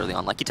 lucky kills early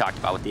on, like you talked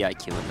about with the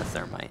IQ and the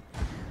Thermite.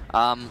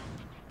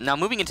 Now,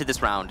 moving into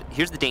this round,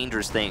 here's the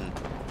dangerous thing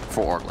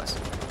for Orgless.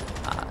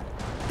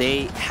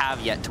 They have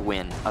yet to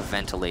win a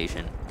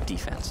ventilation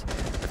defense.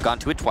 They've gone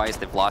to it twice,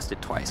 they've lost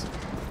it twice.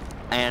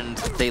 And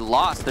they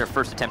lost their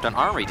first attempt on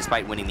Armory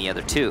despite winning the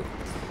other 2.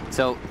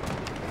 So,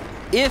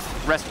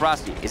 if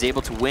Reciprocity is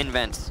able to win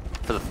vents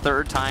for the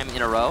 3rd time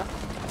in a row,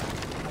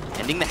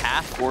 ending the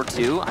half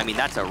 4-2, I mean,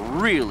 that's a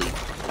really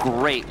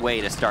great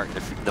way to start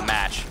the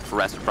match for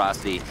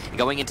Reciprocity. And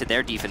going into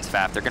their defensive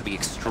half, they're going to be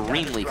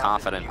extremely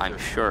confident, I'm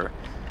sure.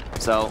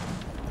 So,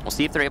 we'll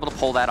see if they're able to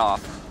pull that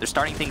off. They're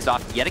starting things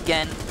off yet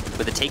again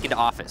with a take into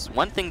office.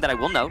 One thing that I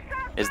will note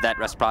is that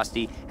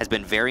Reciprocity has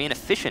been very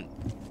inefficient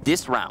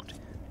this round.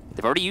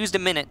 They've already used a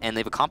minute, and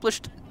they've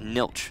accomplished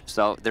nilch.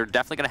 So, they're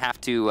definitely going to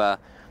have to,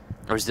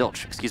 or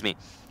zilch, excuse me.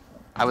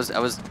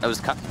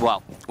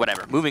 Well,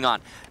 whatever, moving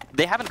on.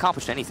 They haven't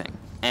accomplished anything,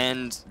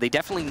 and they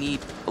definitely need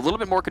a little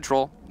bit more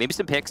control, maybe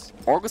some picks.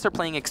 Orgless are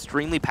playing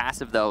extremely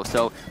passive, though,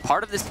 so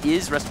part of this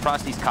is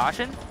Reciprocity's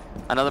caution.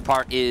 Another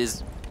part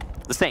is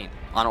the same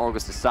on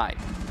Orgless' side.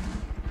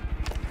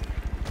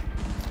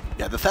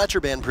 Yeah, the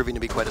Thatcher ban proving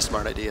to be quite a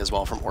smart idea as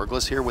well from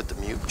Orgless here with the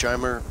mute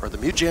jammer, or the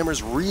mute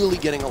jammers really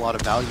getting a lot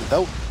of value,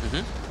 though.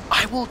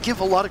 I will give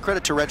a lot of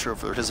credit to Retro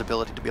for his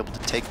ability to be able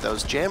to take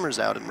those jammers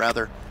out, and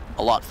rather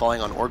a lot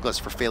falling on Orgless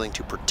for failing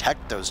to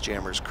protect those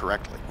jammers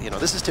correctly. You know,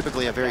 this is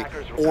typically a very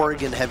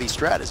Oregon-heavy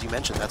strat, as you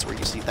mentioned. That's where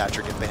you see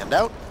Thatcher get banned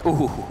out.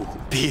 Ooh,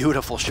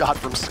 beautiful shot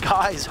from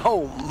Skies.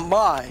 Oh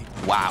my!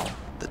 Wow.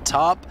 The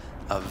top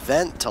of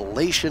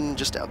ventilation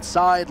just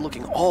outside,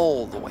 looking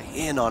all the way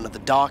in onto the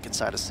dock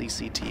inside of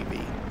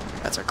CCTV.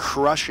 That's a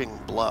crushing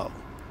blow.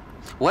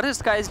 What does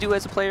Skies do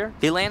as a player?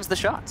 He lands the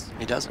shots.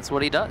 He does. That's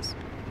what he does.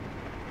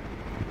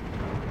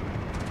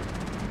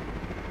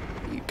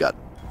 You've got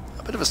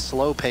a bit of a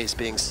slow pace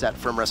being set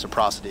from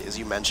Reciprocity, as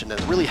you mentioned, and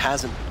it really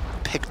hasn't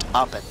picked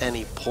up at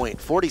any point.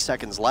 40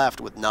 seconds left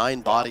with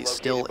 9 bodies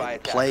still in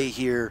play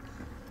here.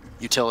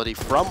 Utility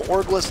from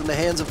Orgless in the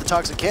hands of the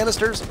toxic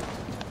canisters.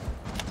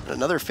 And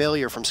another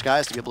failure from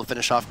Skies to be able to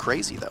finish off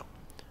Crazy, though.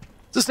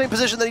 It's the same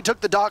position that he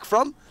took the dock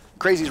from.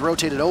 Crazy's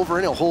rotated over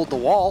and he'll hold the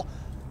wall,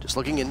 just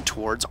looking in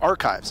towards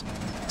Archives.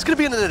 It's going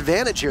to be an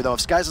advantage here, though,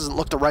 if Skies doesn't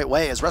look the right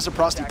way, as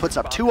Reciprocity puts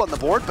up 2 on the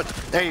board, but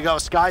there you go.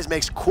 Skies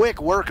makes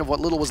quick work of what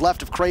little was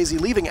left of Crazy,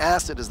 leaving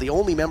Acid as the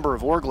only member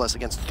of Orgless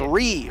against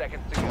 3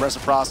 from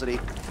Reciprocity.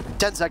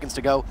 10 seconds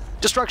to go.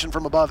 Destruction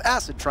from above.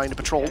 Acid trying to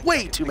patrol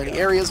way too many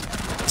areas.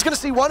 He's going to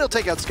see 1. He'll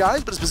take out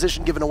Skies, but his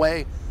position given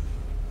away.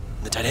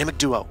 The dynamic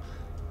duo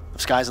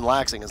of Skies and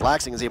Laxing, as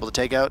Laxing is able to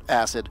take out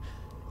Acid.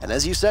 And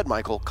as you said,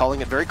 Michael,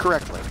 calling it very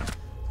correctly,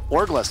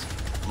 Orgless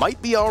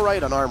might be all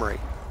right on Armory.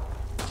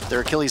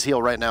 Their Achilles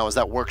heel right now is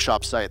that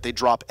workshop site. They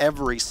drop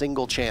every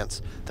single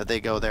chance that they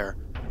go there.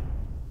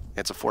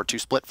 It's a 4-2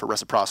 split for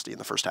Reciprocity in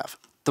the first half.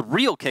 The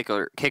real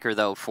kicker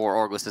though, for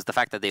Orgless is the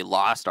fact that they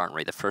lost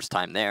Armory the first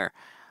time there.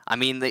 I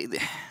mean,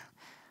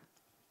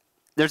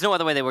 there's no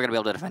other way they were going to be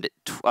able to defend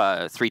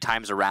it 3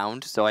 times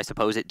around, so I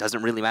suppose it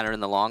doesn't really matter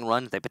in the long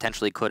run. They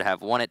potentially could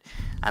have won it,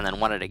 and then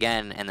won it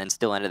again, and then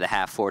still ended the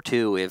half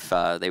 4-2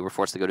 if they were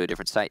forced to go to a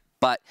different site.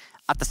 But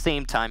at the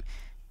same time,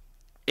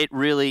 it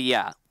really,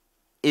 yeah,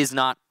 is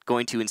not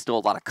going to instill a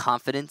lot of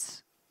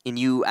confidence in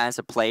you as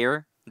a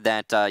player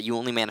that you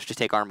only managed to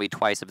take Armory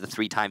twice of the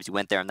 3 times you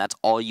went there, and that's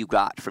all you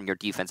got from your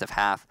defensive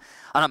half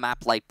on a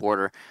map like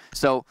Border.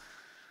 So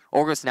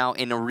Orgless now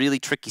in a really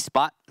tricky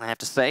spot, I have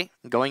to say.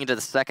 Going into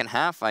the second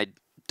half, I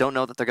don't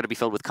know that they're going to be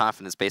filled with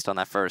confidence based on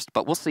that first,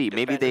 but we'll see.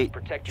 Maybe they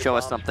show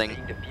us something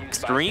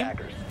extreme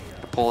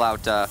to pull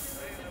out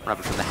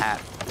rabbit from the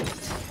hat.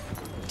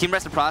 Team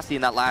Reciprocity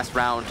in that last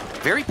round,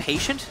 very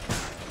patient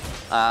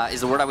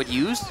is the word I would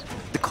use.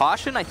 The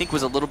caution, I think,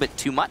 was a little bit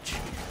too much,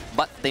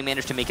 but they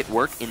managed to make it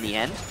work in the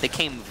end. They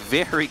came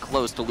very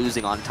close to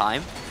losing on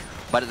time,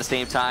 but at the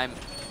same time,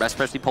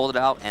 Reciprocity pulled it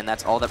out, and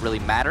that's all that really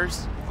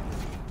matters.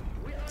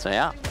 So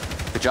yeah,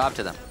 good job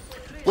to them.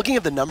 Looking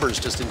at the numbers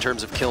just in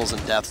terms of kills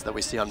and deaths that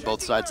we see on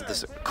both sides of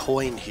this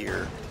coin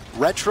here,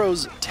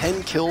 Retro's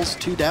 10 kills,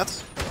 2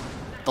 deaths.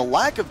 The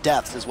lack of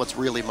deaths is what's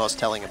really most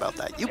telling about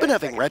that. You've been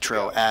having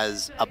Retro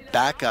as a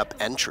backup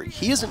entry.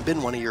 He hasn't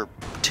been one of your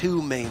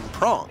 2 main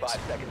prongs.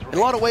 In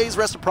a lot of ways,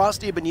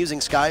 Reciprocity have been using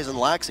Skies and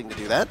Laxing to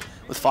do that,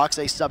 with Fox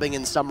A subbing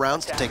in some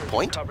rounds to take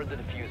point.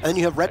 And then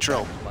you have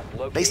Retro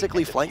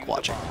basically flank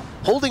watching.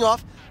 Holding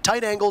off,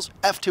 tight angles,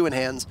 F2 in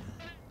hands,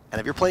 and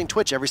if you're playing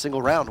Twitch every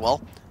single round,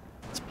 well,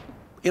 it's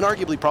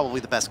inarguably probably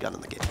the best gun in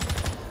the game.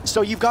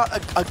 So you've got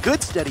a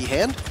good steady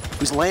hand,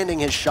 who's landing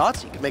his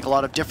shots. He can make a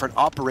lot of different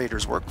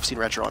operators work. We've seen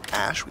Retro on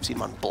Ash, we've seen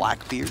him on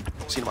Blackbeard,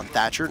 we've seen him on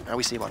Thatcher, now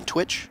we see him on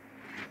Twitch.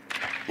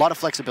 A lot of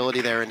flexibility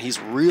there, and he's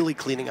really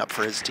cleaning up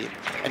for his team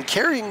and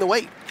carrying the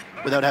weight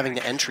without having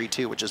to entry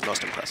too, which is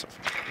most impressive.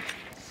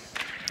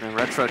 And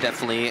Retro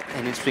definitely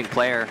an interesting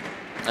player.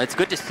 It's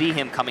good to see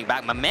him coming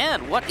back. My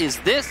man, what is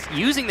this?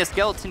 Using the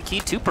skeleton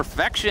key to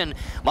perfection.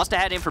 Must have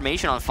had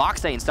information on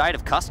Foxay inside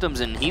of customs,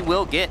 and he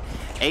will get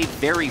a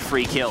very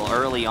free kill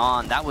early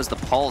on. That was the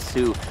Pulse,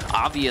 who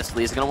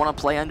obviously is going to want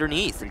to play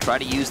underneath and try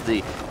to use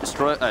the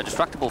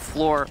destructible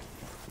floor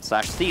 /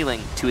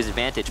 ceiling to his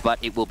advantage, but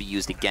it will be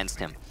used against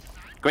him.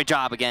 Great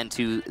job again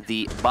to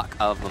the Buck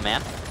of my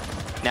man.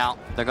 Now,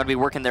 they're going to be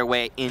working their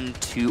way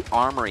into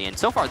Armory, and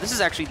so far, this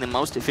is actually the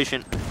most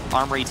efficient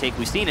Armory take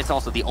we've seen. It's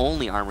also the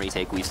only Armory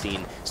take we've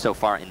seen so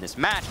far in this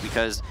match,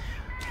 because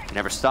we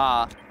never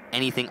saw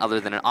anything other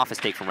than an office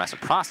take from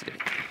Reciprocity.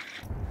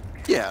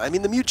 Yeah, I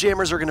mean, the Mute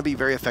Jammers are going to be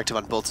very effective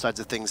on both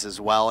sides of things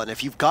as well, and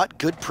if you've got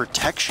good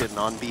protection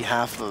on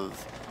behalf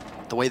of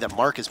the way that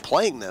Mark is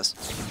playing this,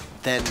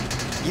 then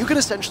you can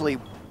essentially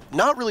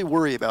not really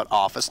worry about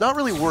Office, not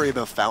really worry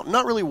about Fountain,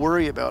 not really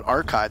worry about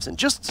Archives, and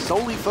just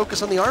solely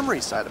focus on the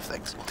Armory side of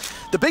things.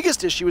 The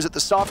biggest issue is at the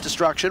soft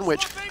destruction,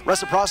 which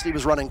Reciprocity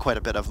was running quite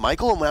a bit of,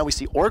 Michael, and now we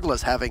see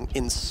Orgless having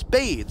in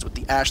spades with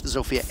the Ash, the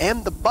Zofia,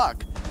 and the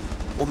Buck,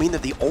 will mean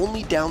that the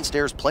only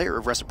downstairs player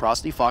of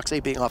Reciprocity,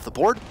 Foxay, being off the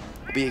board,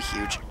 will be a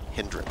huge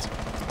hindrance.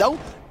 Though,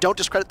 don't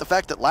discredit the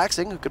fact that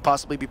Laxing, who could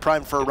possibly be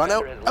primed for a run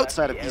out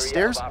outside of East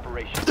Stairs,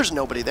 but there's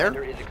nobody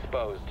there.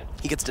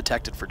 He gets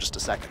detected for just a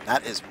second.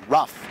 That is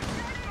rough.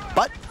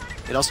 But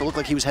it also looked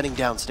like he was heading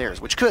downstairs,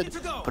 which could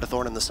put a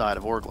thorn in the side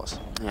of Orgless.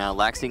 Yeah,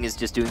 Laxing is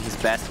just doing his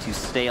best to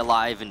stay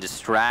alive and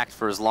distract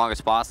for as long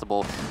as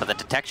possible, but the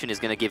detection is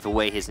going to give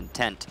away his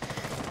intent.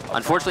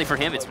 Unfortunately for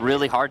him, it's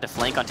really hard to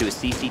flank onto a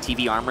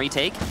CCTV Armory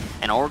take,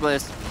 and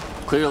Orgless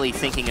clearly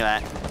thinking of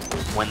that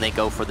when they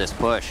go for this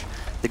push.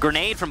 The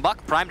grenade from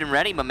Buck primed and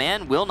ready. My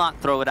man will not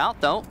throw it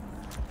out, though.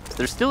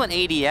 There's still an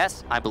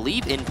ADS, I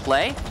believe, in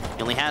play.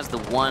 He only has the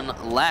one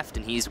left,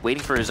 and he's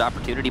waiting for his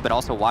opportunity, but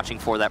also watching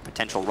for that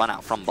potential run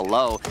out from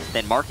below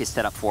that Mark is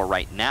set up for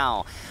right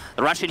now.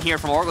 The rush in here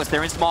from Orgless.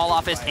 They're in small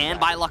office and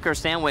by Lucker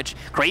Sandwich.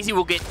 Crazy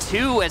will get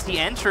two as he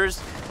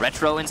enters.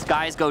 Retro and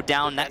Skies go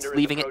down. That's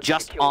leaving it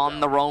just on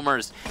the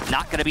roamers.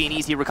 Not going to be an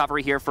easy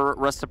recovery here for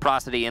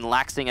Reciprocity, and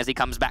Laxing, as he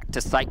comes back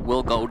to site,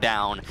 will go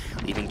down,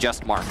 leaving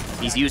just Mark.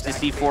 He's used his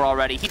C4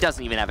 already. He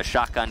doesn't even have a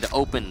shotgun to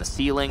open the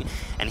ceiling,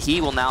 and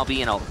he will now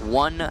be in a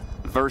 1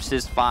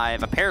 versus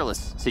 5, a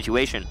perilous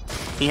situation.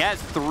 He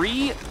has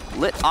 3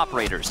 lit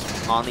operators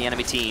on the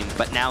enemy team,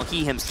 but now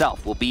he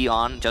himself will be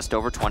on just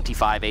over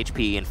 25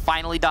 HP and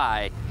finally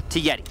die to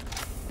Yeti.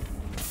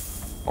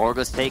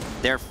 Orgless take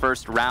their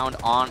first round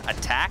on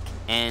attack,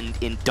 and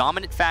in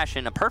dominant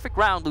fashion, a perfect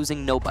round,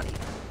 losing nobody.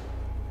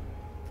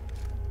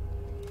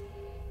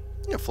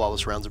 Yeah,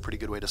 flawless round's a pretty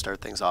good way to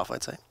start things off,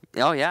 I'd say.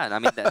 Oh yeah, I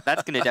mean,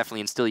 that's going to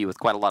definitely instill you with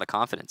quite a lot of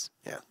confidence.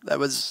 Yeah, that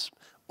was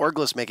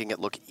Orgless making it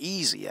look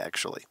easy,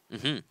 actually.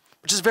 Mm-hmm.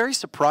 Which is very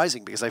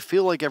surprising, because I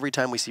feel like every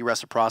time we see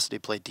Reciprocity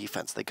play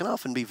defense, they can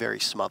often be very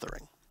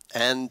smothering.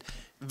 And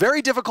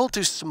very difficult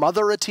to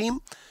smother a team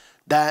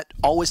that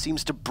always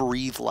seems to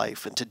breathe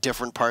life into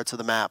different parts of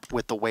the map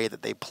with the way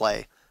that they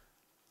play.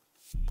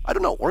 I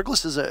don't know,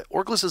 Orgless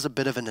is a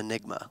bit of an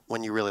enigma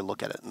when you really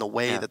look at it, in the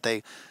way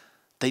that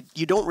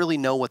you don't really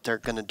know what they're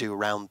going to do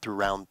round through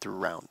round through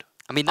round.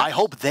 I mean, I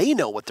hope they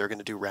know what they're going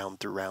to do round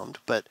through round,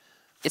 but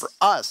for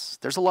us,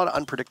 there's a lot of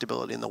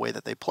unpredictability in the way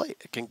that they play.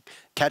 It can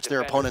catch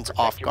their opponents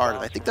off guard,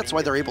 and I think that's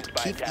why they're able to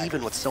keep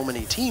even with so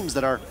many teams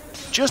that are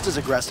just as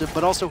aggressive,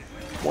 but also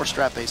more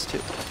strat-based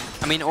too.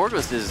 I mean,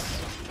 Orgless is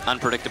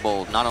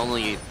unpredictable not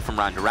only from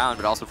round to round,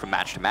 but also from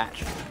match to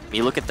match. I mean,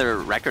 you look at their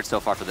record so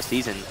far for the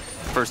season.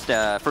 First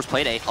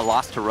playday, a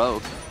loss to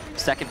Rogue.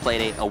 Second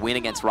playday, a win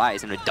against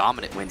Rise, and a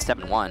dominant win,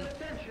 7-1.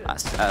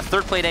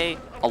 Third playday,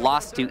 a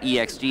loss to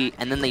EXG,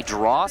 and then they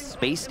draw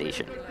Space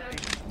Station.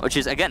 Which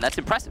is, again, that's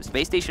impressive.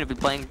 Space Station have been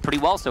playing pretty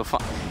well so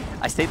far.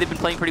 I say they've been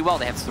playing pretty well.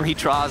 They have 3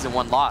 draws and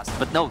 1 loss.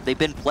 But no, they've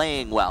been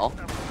playing well,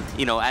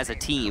 you know, as a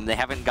team. They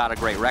haven't got a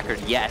great record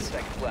yet,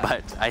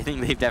 but I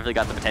think they've definitely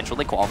got the potential.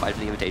 They qualified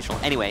for the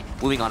Invitational. Anyway,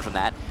 moving on from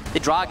that. They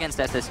draw against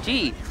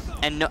SSG,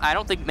 and no, I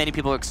don't think many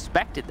people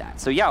expected that.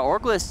 So yeah,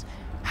 Orgless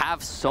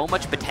have so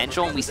much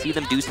potential, and we see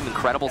them do some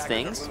incredible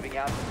things,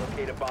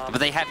 but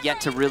they have yet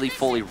to really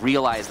fully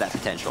realize that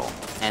potential.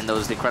 And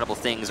those incredible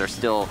things are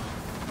still,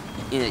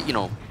 you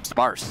know,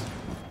 sparse,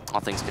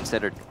 all things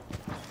considered.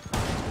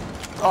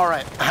 All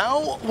right,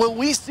 how will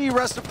we see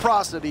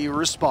Reciprocity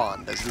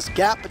respond as this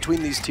gap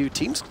between these two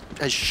teams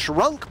has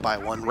shrunk by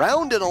 1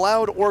 round and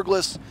allowed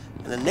Orgless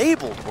and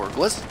enabled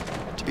Orgless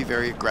to be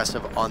very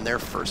aggressive on their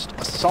first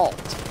assault?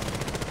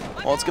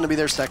 Well, it's going to be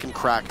their second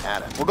crack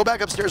at it. We'll go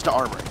back upstairs to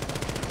Armory.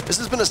 This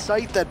has been a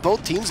site that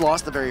both teams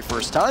lost the very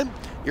first time.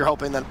 You're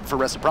hoping that for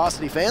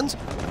Reciprocity fans,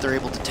 that they're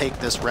able to take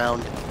this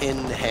round in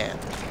hand,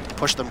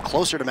 push them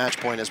closer to match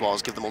point, as well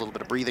as give them a little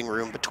bit of breathing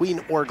room between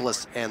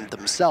Orgless and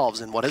themselves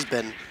in what has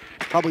been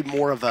probably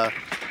more of a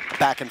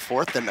back and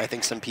forth than I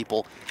think some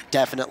people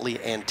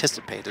definitely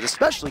anticipated,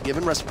 especially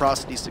given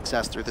Reciprocity's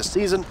success through this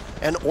season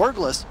and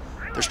Orgless,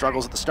 their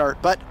struggles at the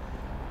start. But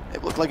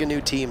it looked like a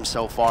new team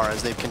so far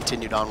as they've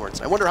continued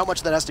onwards. I wonder how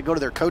much that has to go to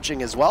their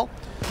coaching as well.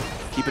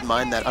 Keep in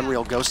mind that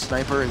Unreal Ghost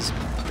Sniper has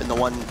been the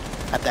one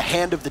at the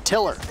hand of the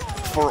tiller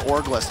for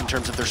Orgless in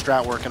terms of their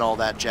strat work and all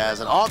that jazz.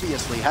 And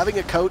obviously, having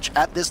a coach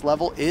at this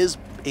level is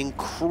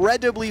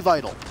incredibly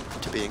vital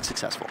to being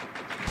successful.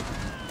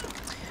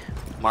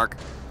 Mark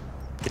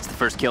gets the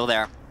first kill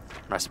there.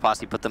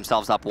 Reciprocity put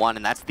themselves up 1,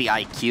 and that's the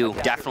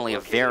IQ. Definitely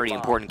a very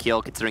important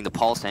kill considering the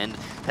pulse and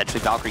potentially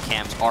Valkyrie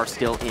cams are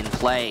still in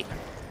play.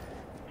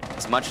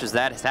 As much as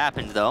that has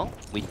happened, though,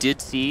 we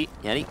did see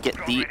Yeti get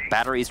the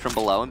batteries from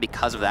below, and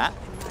because of that,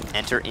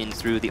 enter in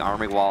through the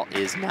armory wall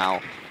is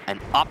now an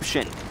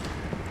option.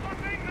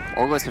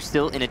 Orgless are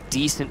still in a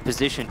decent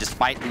position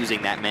despite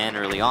losing that man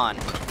early on.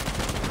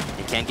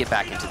 They can't get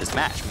back into this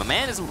match. My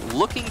man is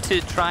looking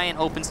to try and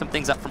open some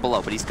things up from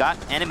below, but he's got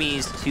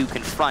enemies to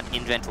confront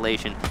in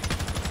ventilation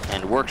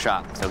and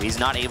workshop, so he's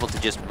not able to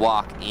just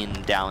walk in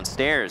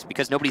downstairs.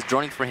 Because nobody's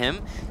droning for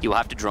him, he will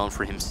have to drone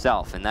for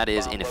himself, and that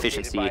is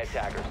inefficiency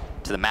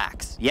to the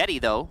max.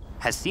 Yeti, though,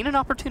 has seen an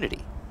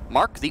opportunity.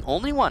 Mark, the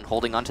only one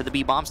holding onto the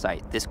B bomb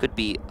site. This could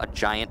be a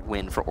giant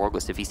win for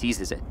Orgless if he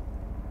seizes it.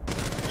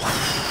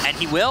 And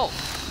he will.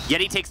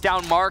 Yeti takes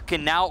down Mark,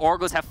 and now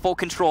Orgless have full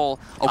control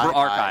over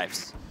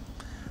Archives.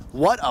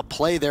 What a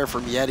play there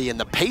from Yeti, and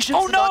the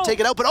patience to not take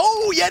it out, but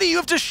oh, Yeti, you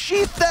have to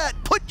sheath that!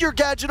 Put your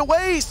gadget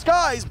away!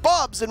 Skies,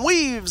 bobs, and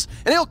weaves,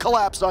 and he'll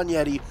collapse on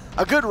Yeti.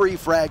 A good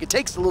refrag. It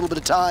takes a little bit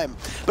of time,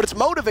 but it's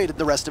motivated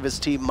the rest of his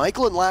team.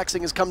 Michael and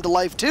Laxing has come to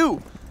life too,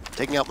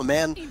 taking out my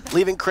man,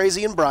 leaving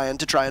Crazy and Brian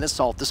to try and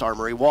assault this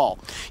armory wall.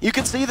 You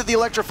can see that the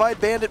electrified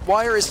bandit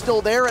wire is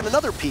still there, and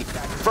another peek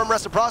from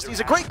Reciprocity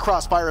is a great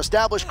crossfire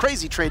established.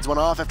 Crazy trades one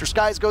off after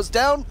Skies goes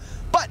down,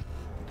 but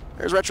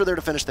there's Retro there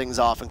to finish things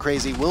off, and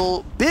Crazy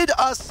will bid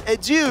us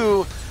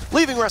adieu,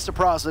 leaving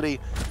Reciprocity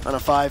on a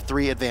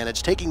 5-3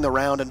 advantage, taking the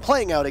round and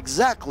playing out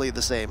exactly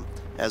the same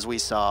as we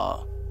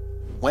saw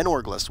when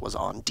Orgless was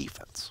on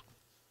defense.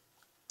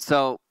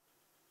 So,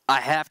 I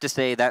have to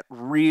say that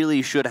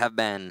really should have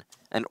been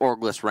an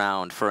Orgless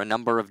round for a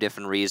number of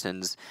different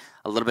reasons.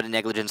 A little bit of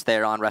negligence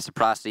there on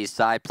Reciprocity's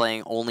side,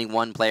 playing only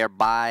one player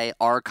by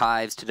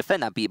Archives to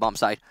defend that B-bomb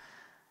site.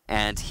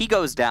 And he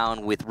goes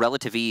down with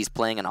relative ease,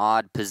 playing an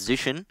odd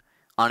position,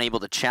 unable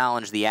to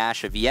challenge the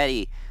Ash of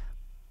Yeti.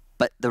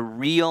 But the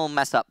real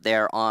mess up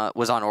there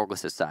was on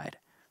Orgless' side.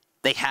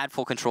 They had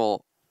full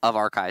control of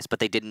Archives, but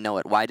they didn't know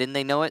it. Why didn't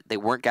they know it? They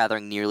weren't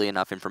gathering nearly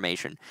enough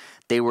information.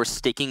 They were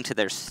sticking to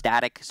their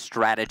static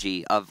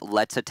strategy of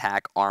let's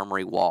attack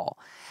armory wall.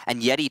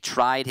 And Yeti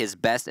tried his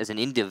best as an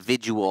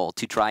individual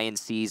to try and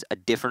seize a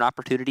different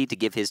opportunity to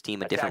give his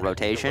team a different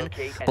rotation.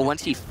 But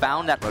once he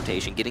found that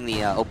rotation, getting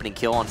the opening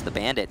kill onto the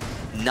bandit,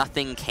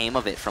 nothing came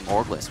of it from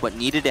Orgless. What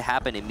needed to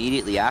happen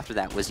immediately after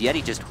that was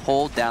Yeti just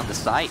hold down the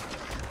site.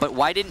 But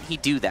why didn't he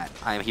do that?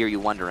 I hear you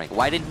wondering.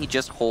 Why didn't he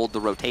just hold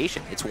the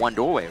rotation? It's one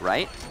doorway,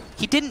 right?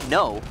 He didn't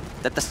know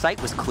that the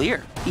site was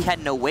clear. He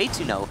had no way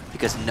to know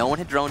because no one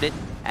had droned it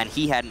and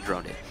he hadn't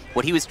droned it.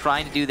 What he was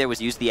trying to do there was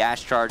use the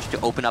Ash charge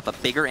to open up a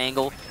bigger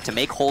angle to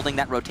make holding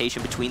that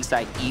rotation between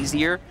site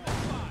easier,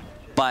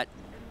 but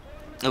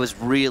it was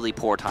really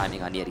poor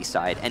timing on Yeti's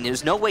side, and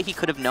there's no way he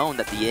could have known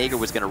that the Jaeger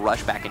was going to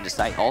rush back into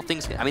site. All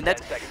things, I mean,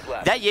 that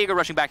Jaeger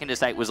rushing back into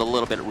site was a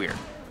little bit weird.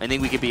 I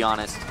think we could be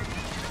honest.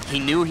 He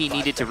knew he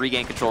needed to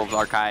regain control of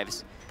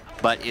Archives,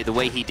 but the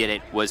way he did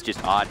it was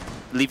just odd.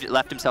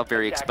 Left himself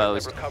very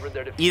exposed.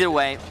 Either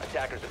way,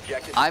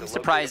 I'm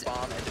surprised.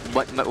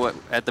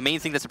 The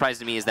main thing that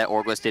surprised me is that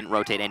Orgless didn't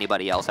rotate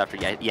anybody else after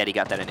Yeti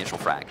got that initial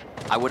frag.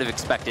 I would have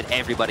expected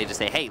everybody to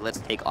say, hey,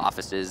 let's take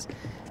offices,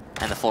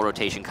 and the full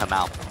rotation come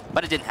out.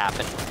 But it didn't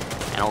happen,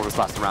 and Orgless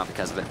lost the round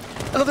because of it.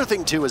 Another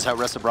thing, too, is how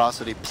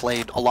Reciprocity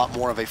played a lot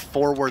more of a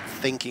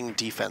forward-thinking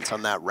defense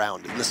on that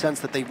round, in the sense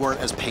that they weren't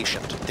as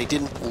patient. They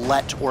didn't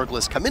let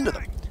Orgless come into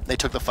them. They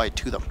took the fight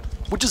to them,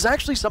 which is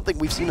actually something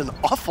we've seen an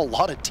awful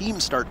lot of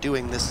teams start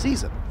doing this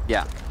season.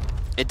 Yeah.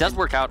 It does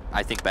work out,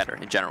 I think, better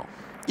in general.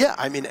 Yeah,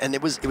 I mean, and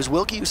it was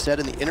Wilkie who said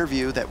in the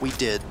interview that we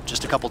did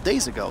just a couple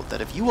days ago that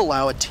if you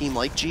allow a team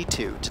like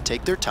G2 to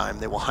take their time,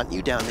 they will hunt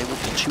you down, they will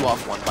beat you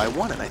off one by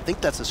one. And I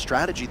think that's a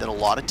strategy that a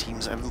lot of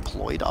teams have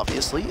employed,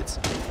 obviously. It's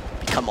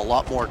become a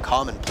lot more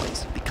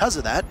commonplace. Because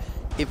of that,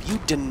 if you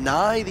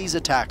deny these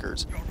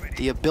attackers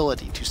the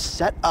ability to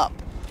set up,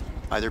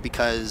 either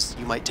because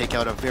you might take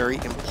out a very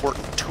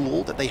important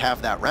tool that they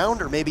have that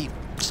round, or maybe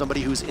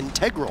somebody who's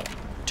integral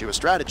to a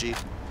strategy,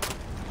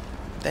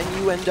 then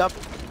you end up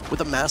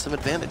with a massive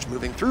advantage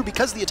moving through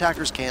because the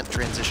attackers can't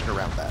transition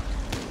around that.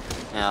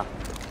 Yeah,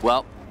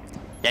 well,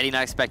 Yeti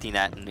not expecting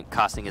that and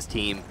costing his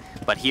team.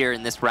 But here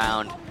in this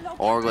round,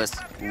 Orgless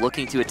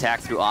looking to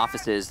attack through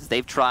offices.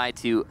 They've tried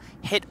to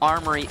hit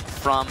armory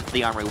from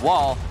the armory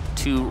wall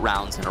 2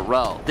 rounds in a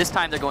row. This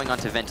time they're going on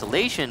to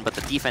ventilation, but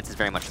the defense is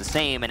very much the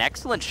same. An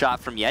excellent shot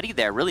from Yeti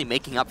there, really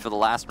making up for the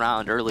last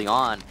round early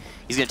on.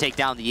 He's going to take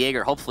down the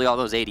Jaeger. Hopefully all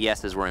those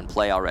ADSs were in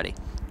play already.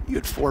 You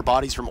had 4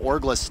 bodies from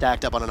Orgless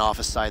stacked up on an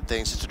office side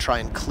things just to try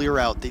and clear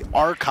out the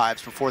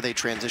archives before they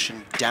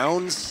transition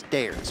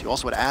downstairs. You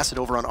also had Acid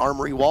over on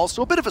Armory Wall,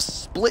 so a bit of a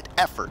split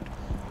effort.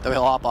 Though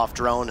he'll hop off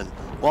drone and,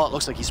 well, it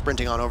looks like he's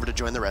sprinting on over to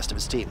join the rest of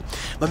his team.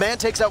 My man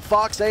takes out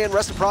Fox A, and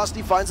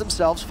Reciprocity finds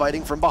themselves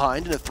fighting from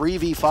behind in a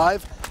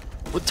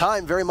 3v5 with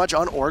time very much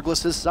on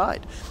Orgless'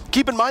 side.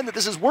 Keep in mind that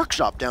this is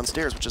Workshop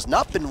downstairs, which has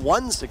not been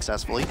won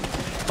successfully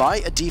by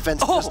a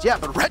defense just yet,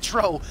 but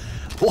Retro,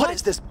 what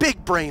is this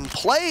big brain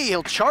play?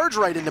 He'll charge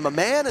right into my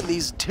man, and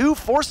these two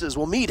forces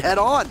will meet head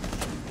on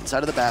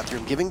inside of the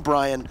bathroom, giving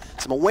Brian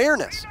some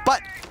awareness.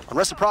 But on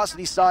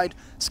Reciprocity's side,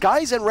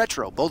 Skies and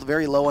Retro, both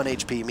very low on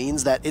HP,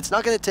 means that it's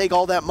not going to take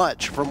all that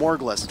much from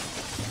Orgless.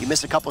 You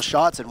miss a couple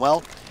shots and,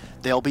 well,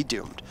 they'll be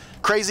doomed.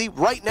 Crazy,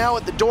 right now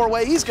at the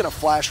doorway, he's going to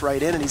flash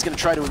right in and he's going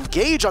to try to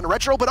engage on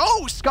Retro, but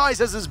oh, Skies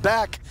has his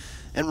back.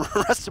 And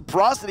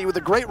Reciprocity with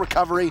a great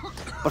recovery.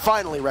 But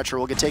finally, Retro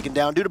will get taken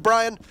down due to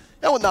Brian,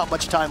 and with not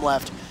much time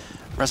left,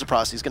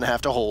 Reciprocity's going to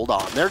have to hold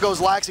on. There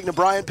goes Laxing to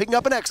Brian, picking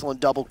up an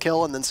excellent double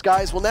kill, and then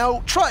Skies will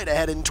now try to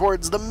head in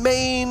towards the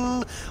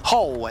main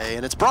hallway,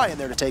 and it's Brian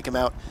there to take him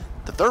out.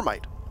 The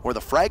Thermite, or the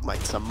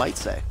Fragmite, some might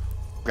say.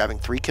 Grabbing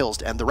 3 kills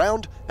to end the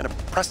round, an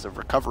impressive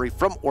recovery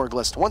from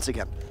Orgless to once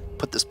again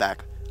put this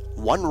back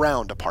 1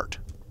 round apart.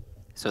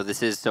 So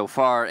this is so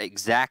far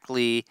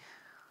exactly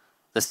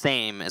the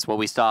same as what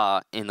we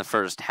saw in the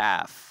first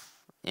half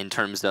in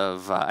terms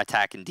of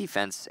attack and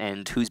defense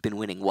and who's been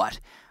winning what.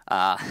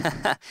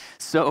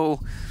 So,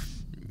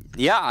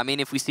 yeah, I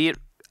mean, if we see it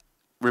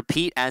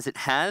repeat as it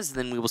has,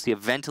 then we will see a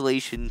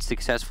ventilation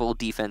successful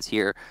defense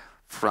here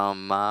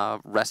from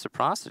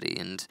Reciprocity,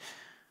 and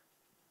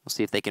we'll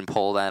see if they can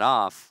pull that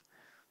off.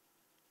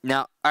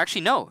 Now,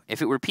 actually, no.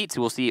 If it repeats,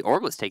 we'll see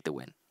Orgless take the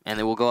win, and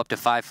then we'll go up to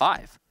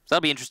 5-5. So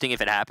that'll be interesting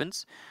if it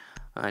happens.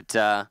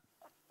 But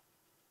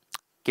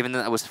given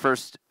that was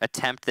first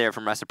attempt there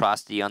from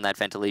Reciprocity on that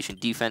ventilation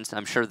defense,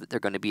 I'm sure that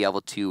they're going to be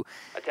able to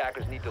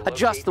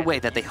adjust the way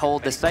that they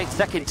hold the site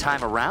second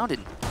time around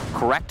and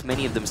correct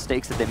many of the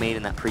mistakes that they made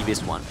in that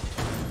previous one.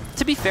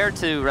 To be fair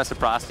to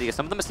Reciprocity,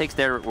 some of the mistakes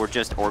there were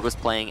just Orgless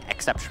playing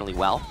exceptionally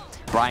well.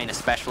 Brian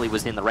especially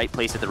was in the right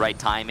place at the right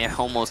time at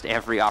almost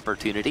every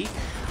opportunity.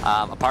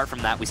 Apart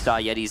from that, we saw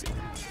Yeti's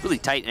really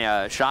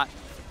tight shot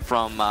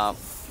from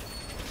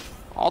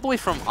all the way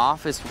from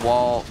office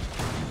wall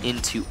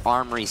into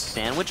Armory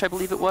Sandwich, I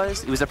believe it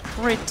was. It was a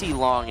pretty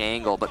long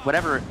angle, but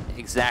whatever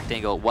exact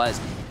angle it was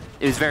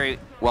very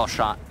well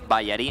shot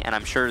by Yeti, and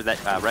I'm sure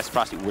that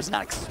Reciprocity was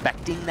not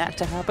expecting that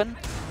to happen.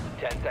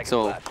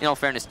 So, in all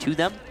fairness to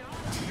them,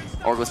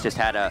 Orgless just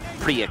had a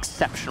pretty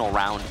exceptional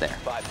round there.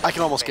 I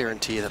can almost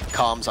guarantee that the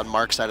comms on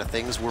Mark's side of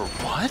things were,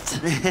 what?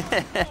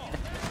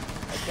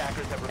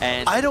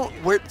 And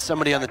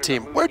somebody on the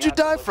team, where'd you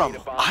die from?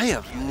 I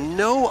have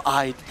no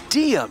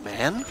idea,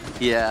 man.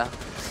 Yeah,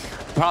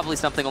 probably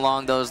something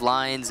along those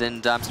lines,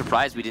 and I'm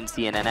surprised we didn't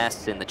see an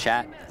NS in the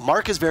chat.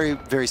 Mark is very,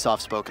 very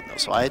soft-spoken, though,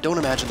 so I don't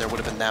imagine there would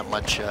have been that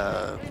much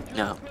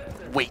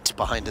weight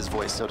behind his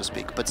voice, so to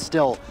speak. But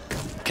still,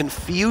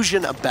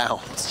 confusion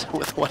abounds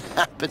with what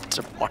happened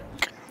to Mark.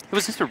 It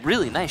was just a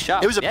really nice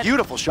shot. It was a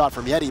beautiful shot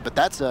from Yeti, but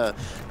that's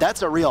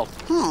a real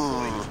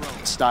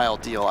style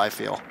deal, I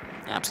feel.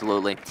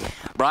 Absolutely.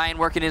 Brian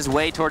working his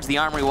way towards the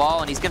Armory Wall,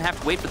 and he's going to have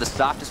to wait for the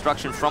soft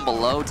destruction from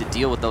below to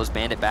deal with those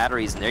bandit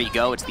batteries. And there you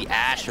go. It's the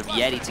Ash of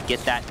Yeti to get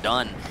that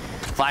done.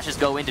 Flashes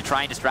go in to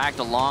try and distract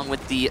along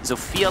with the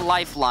Zofia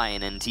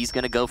Lifeline, and he's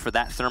going to go for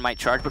that Thermite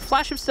charge, but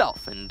Flash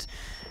himself and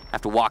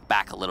have to walk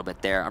back a little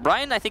bit there.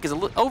 Brian, I think, is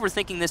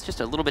overthinking this just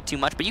a little bit too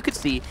much, but you could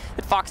see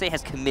that Fox A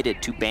has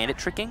committed to bandit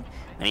tricking,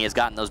 and he has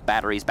gotten those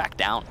batteries back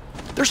down.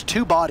 There's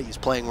 2 bodies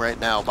playing right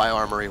now by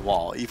Armory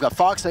Wall. You've got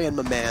Fox A and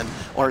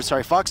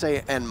Fox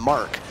A and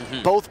Mark,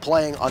 both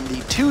playing on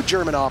the 2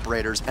 German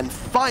operators, and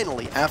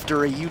finally,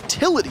 after a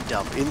utility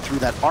dump in through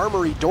that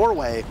Armory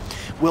doorway,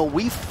 will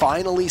we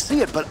finally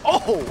see it? But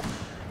oh!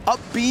 A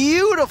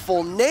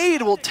beautiful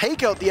nade will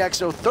take out the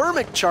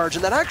exothermic charge,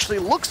 and that actually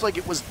looks like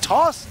it was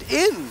tossed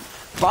in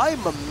by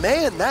my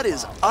man. That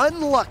is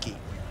unlucky,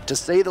 to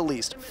say the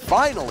least.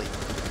 Finally,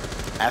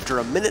 after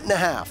a minute and a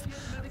half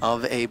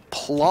of a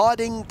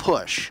plodding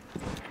push,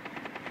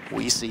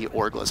 we see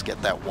Orgless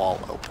get that wall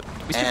open.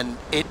 And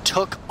it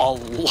took a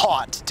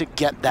lot to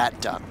get that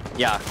done.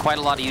 Yeah, quite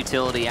a lot of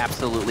utility,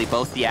 absolutely.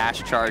 Both the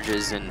Ash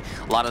charges and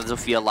a lot of the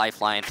Zofia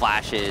Lifeline,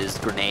 flashes,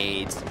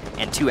 grenades,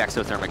 and 2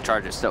 exothermic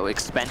charges. So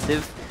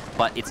expensive,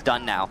 but it's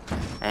done now.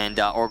 And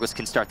Orgless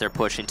can start their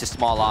push into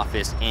small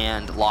office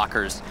and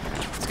lockers.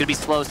 It's going to be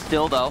slow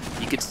still, though.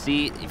 You can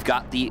see you've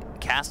got the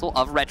Castle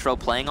of Retro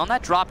playing on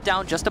that drop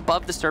down just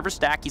above the server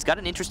stack. He's got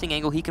an interesting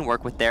angle he can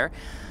work with there.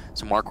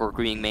 Some mark work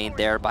being made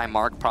there by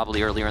Mark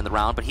probably earlier in the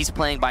round, but he's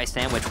playing by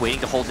Sandwich, waiting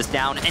to hold this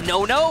down. And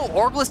no,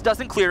 Orgless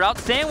doesn't clear out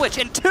Sandwich.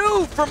 And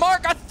 2 for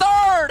Mark, a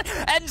 3rd! third.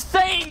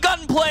 Insane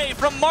gunplay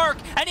from Mark,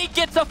 and he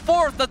gets a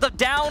fourth of the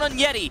down on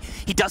Yeti.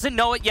 He doesn't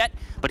know it yet,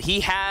 but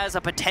he has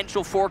a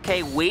potential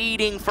 4K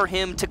waiting for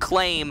him to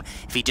claim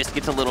if he just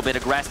gets a little bit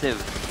aggressive.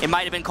 It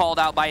might have been called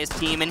out by his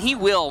team, and he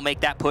will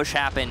make that push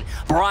happen.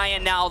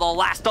 Brian now the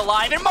last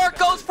alive, and Mark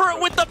goes for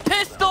it with the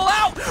pistol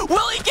out.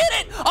 Will he get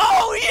it?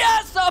 Oh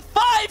yes, a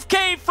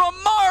 5K from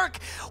Mark,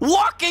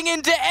 walking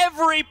into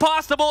every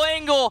possible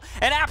angle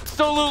and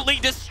absolutely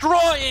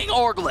destroying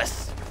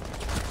Orgless.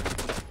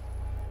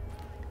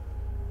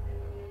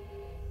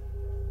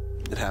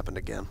 It happened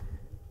again.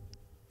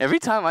 Every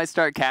time I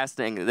start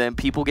casting, then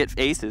people get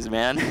aces,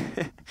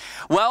 man.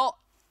 Well,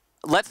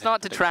 let's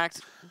not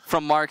detract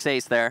from Mark's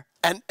ace there.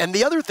 And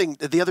the other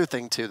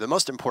thing too, the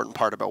most important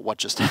part about what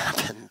just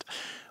happened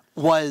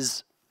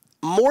was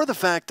more the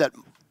fact that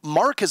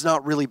Mark has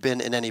not really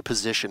been in any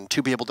position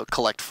to be able to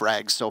collect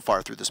frags so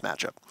far through this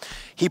matchup.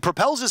 He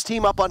propels his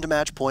team up onto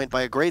match point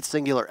by a great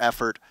singular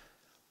effort,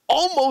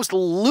 almost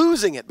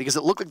losing it because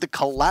it looked like the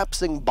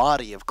collapsing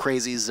body of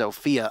Crazy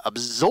Zofia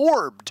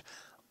absorbed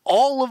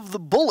all of the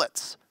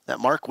bullets that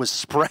Mark was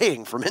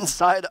spraying from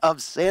inside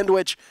of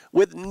Sandwich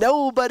with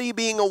nobody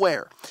being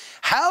aware.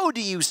 How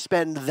do you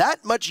spend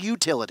that much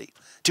utility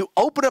to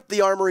open up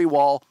the armory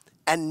wall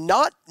and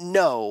not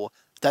know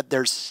that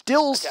there's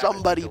still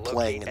somebody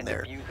playing in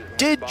there?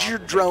 Did your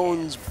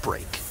drones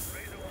break?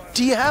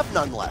 Do you have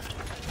none left?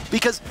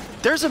 Because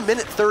there's a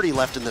minute 30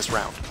 left in this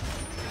round.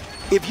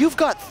 If you've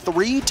got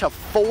 3 to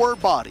 4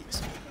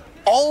 bodies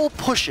all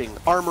pushing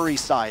armory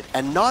side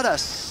and not a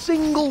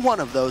single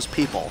one of those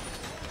people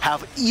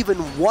have even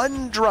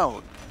one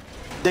drone,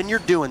 then you're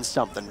doing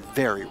something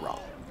very wrong.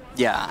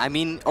 Yeah, I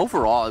mean,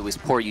 overall, it was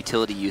poor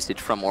utility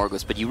usage from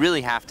Orgless, but you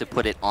really have to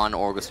put it on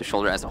Orgless'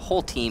 shoulder as a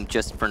whole team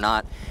just for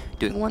not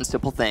doing one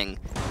simple thing,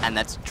 and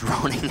that's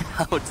droning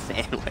out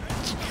Sandwich.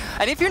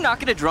 And if you're not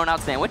going to drone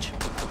out Sandwich,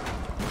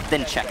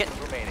 then check it.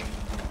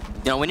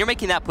 You know, when you're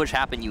making that push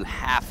happen, you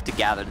have to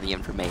gather the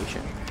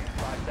information.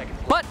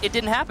 But it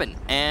didn't happen,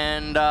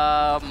 and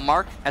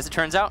Mark, as it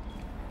turns out,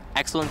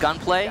 excellent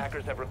gunplay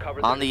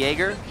on the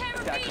Jaeger,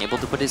 able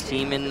to put his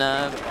team in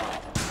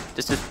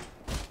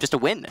just a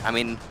win. I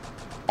mean,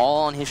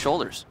 all on his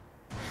shoulders.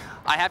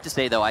 I have to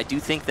say, though, I do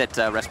think that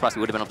Reciprocity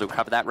would have been able to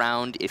recover that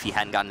round if he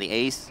hadn't gotten the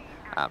ace,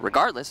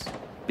 regardless,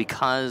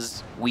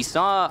 because we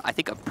saw, I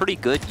think, a pretty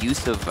good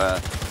use of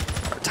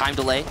time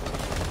delay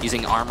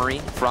using Armory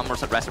from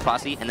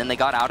Reciprocity, and then they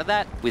got out of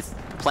that with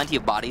plenty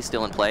of bodies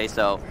still in play,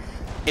 so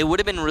it would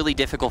have been really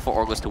difficult for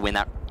Orgless to win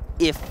that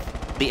if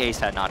the ace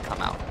had not come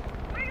out.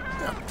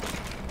 Yeah.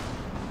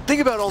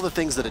 Think about all the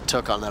things that it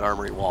took on that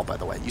armory wall, by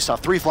the way. You saw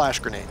 3 flash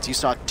grenades. You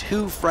saw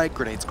 2 frag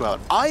grenades go out.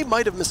 I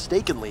might have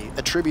mistakenly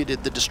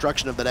attributed the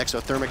destruction of that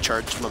exothermic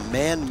charge to a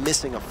man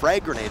missing a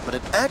frag grenade, but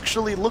it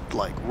actually looked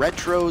like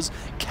Retro's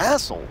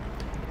castle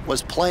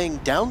was playing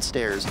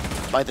downstairs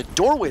by the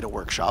doorway to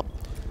workshop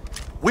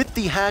with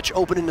the hatch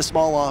open in a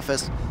small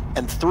office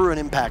and threw an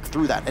impact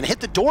through that and hit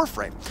the door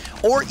frame,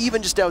 or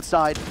even just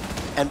outside.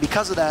 And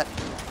because of that,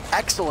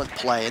 excellent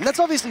play. And that's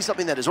obviously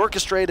something that is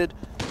orchestrated.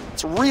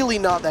 It's really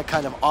not that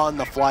kind of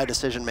on-the-fly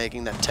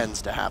decision-making that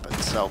tends to happen.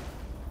 So,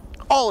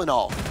 all in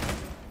all,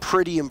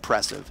 pretty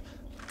impressive.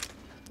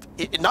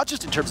 Not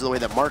just in terms of the way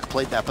that Mark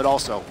played that, but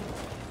also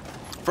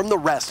from the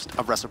rest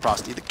of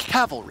Reciprocity, the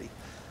cavalry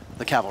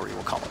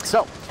we'll call it.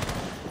 So,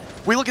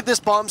 we look at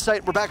this bomb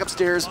site. We're back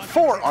upstairs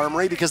for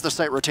Armory because the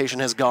site rotation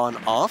has gone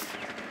off.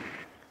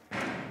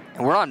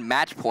 And we're on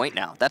match point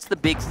now. That's the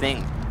big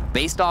thing.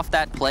 Based off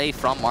that play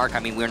from Mark, I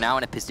mean, we're now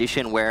in a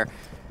position where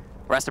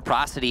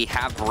Reciprocity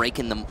have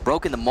broken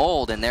the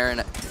mold, and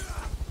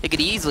they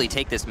could easily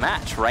take this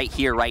match right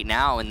here, right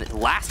now. In the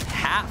last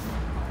half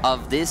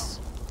of this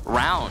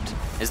round,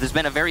 as there's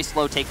been a very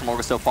slow take from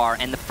Orgless so far,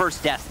 and the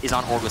first death is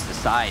on Orgless'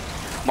 side.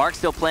 Mark's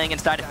still playing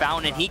inside a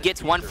fountain, and he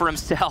gets one for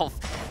himself,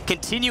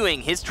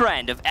 continuing his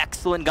trend of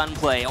excellent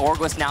gunplay.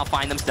 Orgless now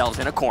find themselves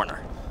in a corner.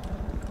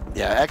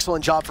 Yeah,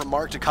 excellent job from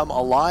Mark to come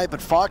alive, but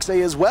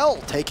Foxay as well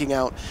taking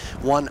out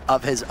one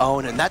of his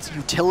own, and that's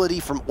utility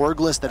from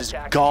Orgless that is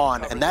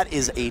gone, and that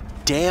is a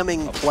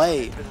damning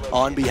play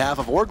on behalf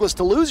of Orgless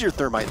to lose your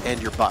Thermite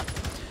and your Buck.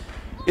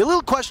 A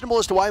little questionable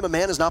as to why my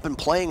man has not been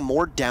playing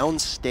more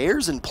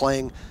downstairs and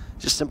playing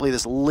just simply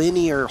this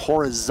linear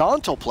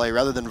horizontal play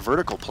rather than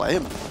vertical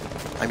play.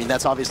 I mean,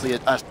 that's obviously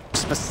a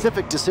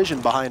specific decision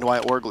behind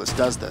why Orgless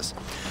does this.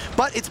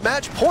 But it's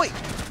match point,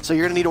 so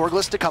you're going to need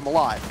Orgless to come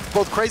alive.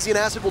 Both Crazy and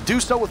Acid will do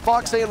so with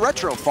Foxay and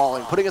Retro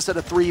falling, putting us at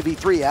a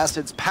 3v3.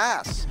 Acid's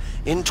pass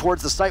in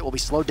towards the site will be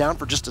slowed down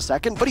for just a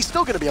second, but he's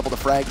still going to be able to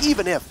frag,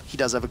 even if he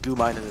does have a goo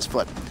mine in his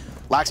foot.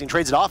 Laxing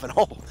trades it off, and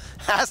oh,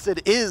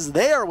 Acid is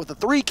there with a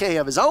 3K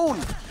of his own.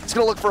 He's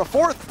going to look for a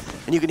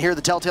 4th, and you can hear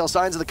the telltale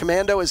signs of the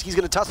commando as he's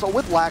going to tussle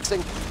with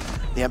Laxing.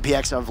 The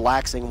MPX of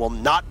Laxing will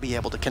not be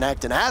able to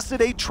connect, and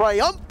Acid a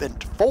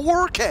triumphant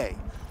 4K,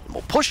 and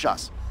will push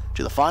us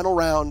to the final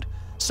round.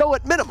 So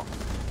at minimum,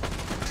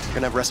 we're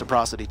going to have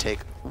Reciprocity take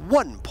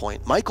 1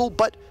 point, Michael,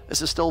 but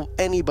this is still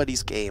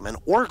anybody's game, and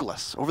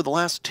Orgless, over the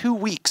last 2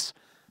 weeks,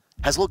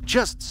 has looked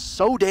just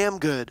so damn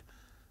good,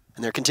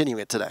 and they're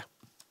continuing it today.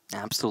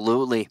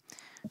 Absolutely.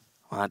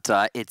 But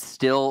it's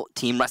still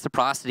Team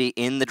Reciprocity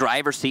in the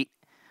driver's seat.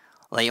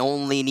 They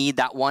only need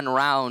that one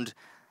round.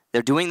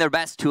 They're doing their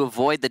best to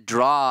avoid the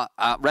draw.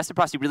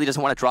 Reciprocity really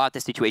doesn't want to draw at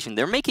this situation.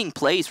 They're making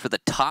plays for the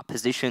top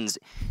positions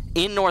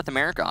in North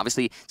America.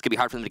 Obviously, it's going to be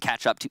hard for them to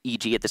catch up to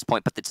EG at this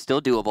point, but it's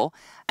still doable.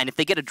 And if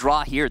they get a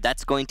draw here,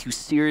 that's going to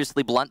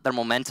seriously blunt their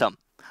momentum.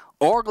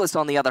 Orgless,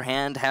 on the other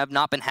hand, have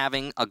not been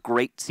having a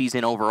great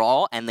season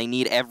overall, and they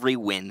need every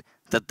win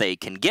that they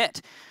can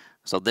get.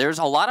 So there's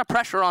a lot of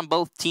pressure on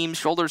both teams'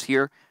 shoulders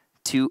here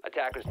to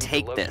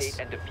take this.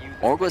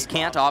 Orgless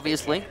can't,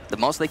 obviously. The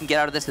most they can get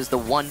out of this is the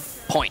 1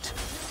 point.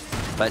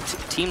 But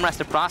Team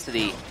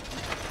Reciprocity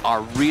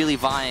are really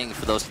vying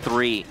for those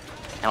 3.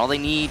 And all they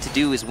need to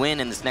do is win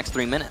in this next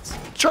 3 minutes.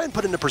 Try and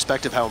put into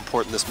perspective how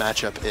important this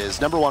matchup is.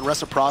 Number one,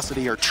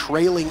 Reciprocity are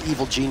trailing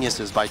Evil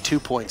Geniuses by 2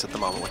 points at the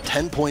moment. With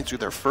 10 points through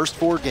their first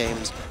 4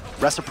 games,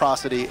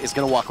 Reciprocity is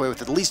going to walk away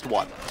with at least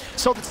 1.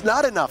 So it's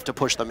not enough to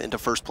push them into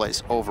first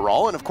place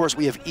overall. And of course,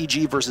 we have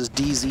EG versus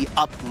DZ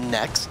up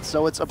next.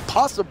 So it's a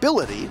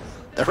possibility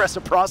that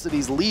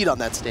Reciprocity's lead on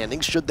that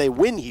standing, should they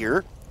win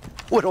here,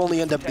 would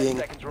only end up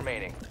being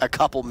a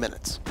couple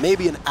minutes,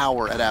 maybe an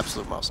hour at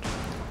absolute most,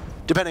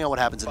 depending on what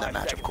happens in that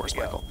match, of course,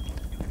 Michael.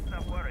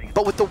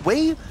 But with the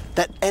way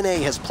that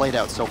NA has played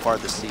out so far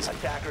this season,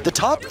 the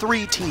top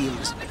 3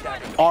 teams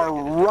are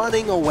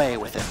running away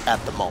with it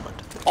at the moment.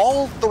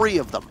 All 3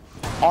 of them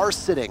are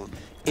sitting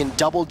in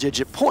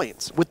double-digit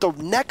points, with the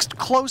next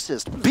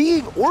closest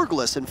being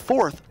Orgless in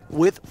 4th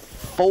with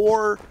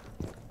 4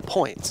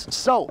 points.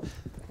 So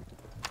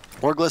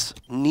Orgless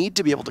need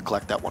to be able to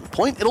collect that 1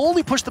 point. It'll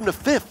only push them to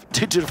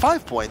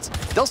 5 points.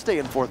 They'll stay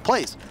in 4th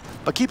place.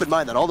 But keep in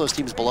mind that all those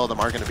teams below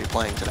them are going to be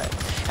playing today.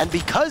 And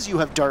because you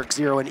have Dark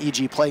Zero and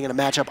EG playing in a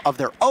matchup of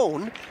their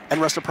own, and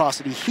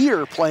Reciprocity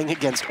here playing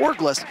against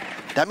Orgless,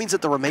 that means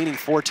that the remaining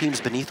 4 teams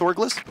beneath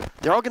Orgless,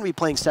 they're all going to be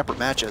playing separate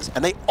matches,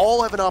 and they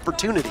all have an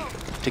opportunity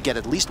to get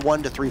at least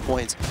 1 to 3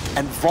 points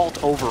and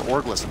vault over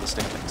Orgless in the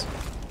standings.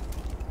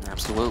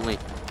 Absolutely.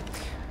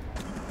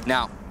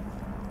 Now,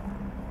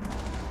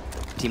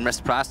 Team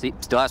Reciprocity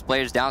still has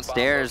players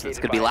downstairs. It's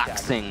going to be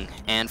Laxing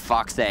and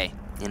Foxe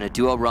in a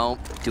duo roam,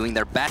 doing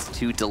their best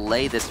to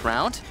delay this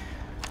round.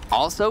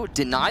 Also,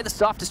 deny the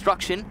soft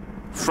destruction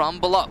from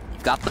below.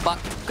 You've got the Buck,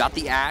 you've got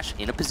the Ash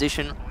in a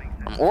position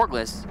from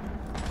Orgless.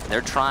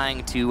 They're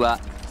trying to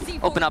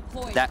open up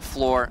that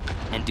floor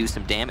and do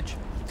some damage.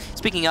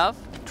 Speaking of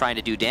trying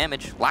to do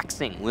damage,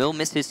 Laxing will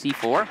miss his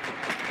C4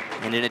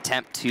 in an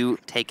attempt to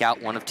take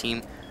out one of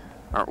Team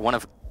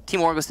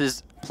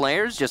Orgless's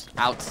players just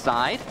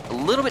outside. A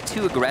little bit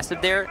too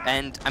aggressive there,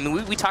 and I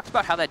mean, we talked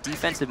about how that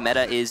defensive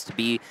meta is to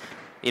be,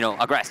 you know,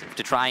 aggressive,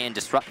 to try and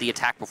disrupt the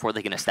attack before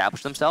they can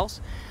establish themselves,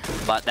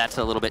 but that's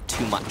a little bit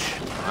too much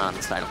on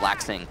the side of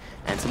Laxing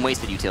and some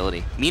wasted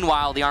utility.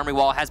 Meanwhile, the armory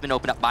wall has been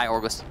opened up by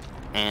Orgless,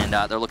 and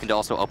they're looking to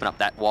also open up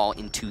that wall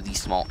into the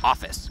small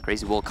office.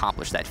 Crazy will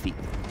accomplish that feat.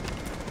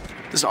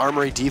 This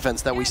armory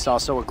defense that we saw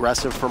so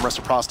aggressive from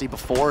Reciprocity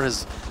before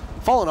has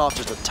fallen off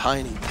just a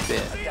tiny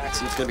bit.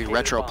 So it's going to be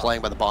Retro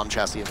playing by the bomb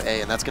chassis of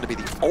A, and that's going to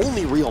be the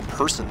only real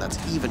person that's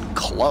even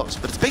close.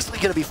 But it's basically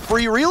going to be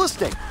free real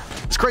estate.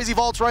 This Crazy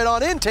vaults right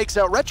on in, takes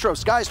out Retro.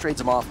 Sky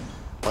trades him off,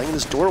 playing in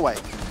this doorway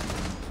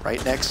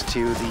right next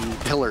to the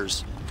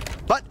pillars.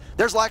 But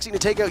there's Laxing to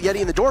take out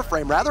Yeti in the door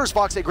frame. Rather, as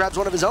Foxe grabs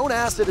one of his own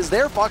acid, is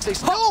there. Foxe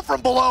still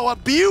from below, a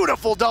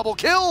beautiful double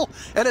kill.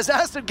 And as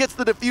acid gets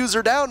the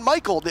diffuser down,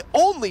 Michael, the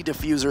only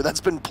diffuser that's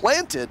been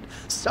planted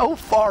so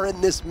far in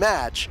this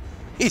match,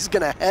 he's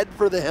gonna head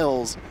for the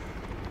hills.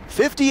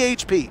 50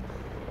 HP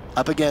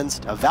up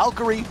against a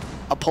Valkyrie,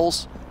 a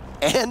Pulse,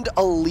 and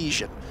a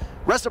Legion.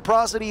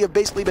 Reciprocity have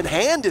basically been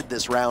handed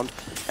this round,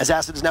 as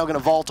Acid is now gonna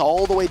vault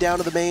all the way down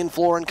to the main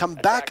floor and come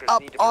back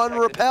up on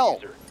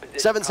Repel.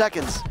 7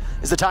 seconds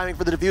is the timing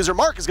for the diffuser.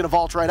 Mark is gonna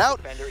vault right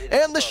out,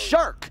 and the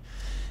Shark,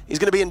 he's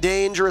gonna be in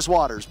dangerous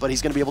waters, but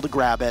he's gonna be able to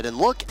grab it. And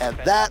look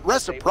at that,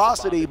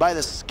 Reciprocity by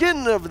the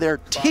skin of their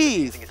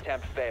teeth.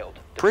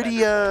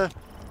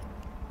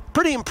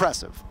 Pretty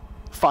impressive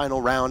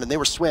final round, and they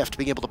were swift,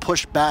 being able to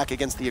push back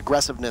against the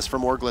aggressiveness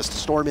from Orgless to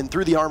storm in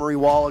through the armory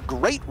wall. A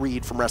great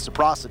read from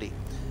Reciprocity,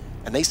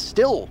 and they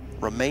still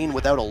remain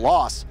without a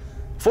loss.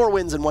 4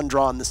 wins and 1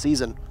 draw in the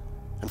season,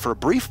 and for a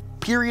brief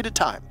period of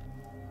time,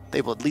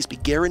 they will at least be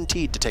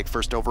guaranteed to take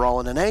first overall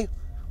in NA,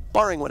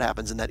 barring what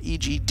happens in that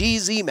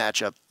EG-DZ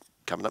matchup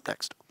coming up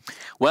next.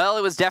 Well,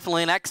 it was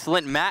definitely an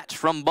excellent match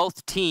from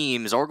both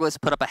teams.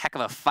 Orgless put up a heck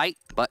of a fight,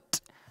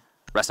 but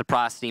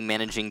Reciprocity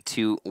managing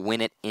to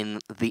win it in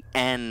the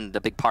end.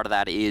 A big part of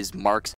that is Mark's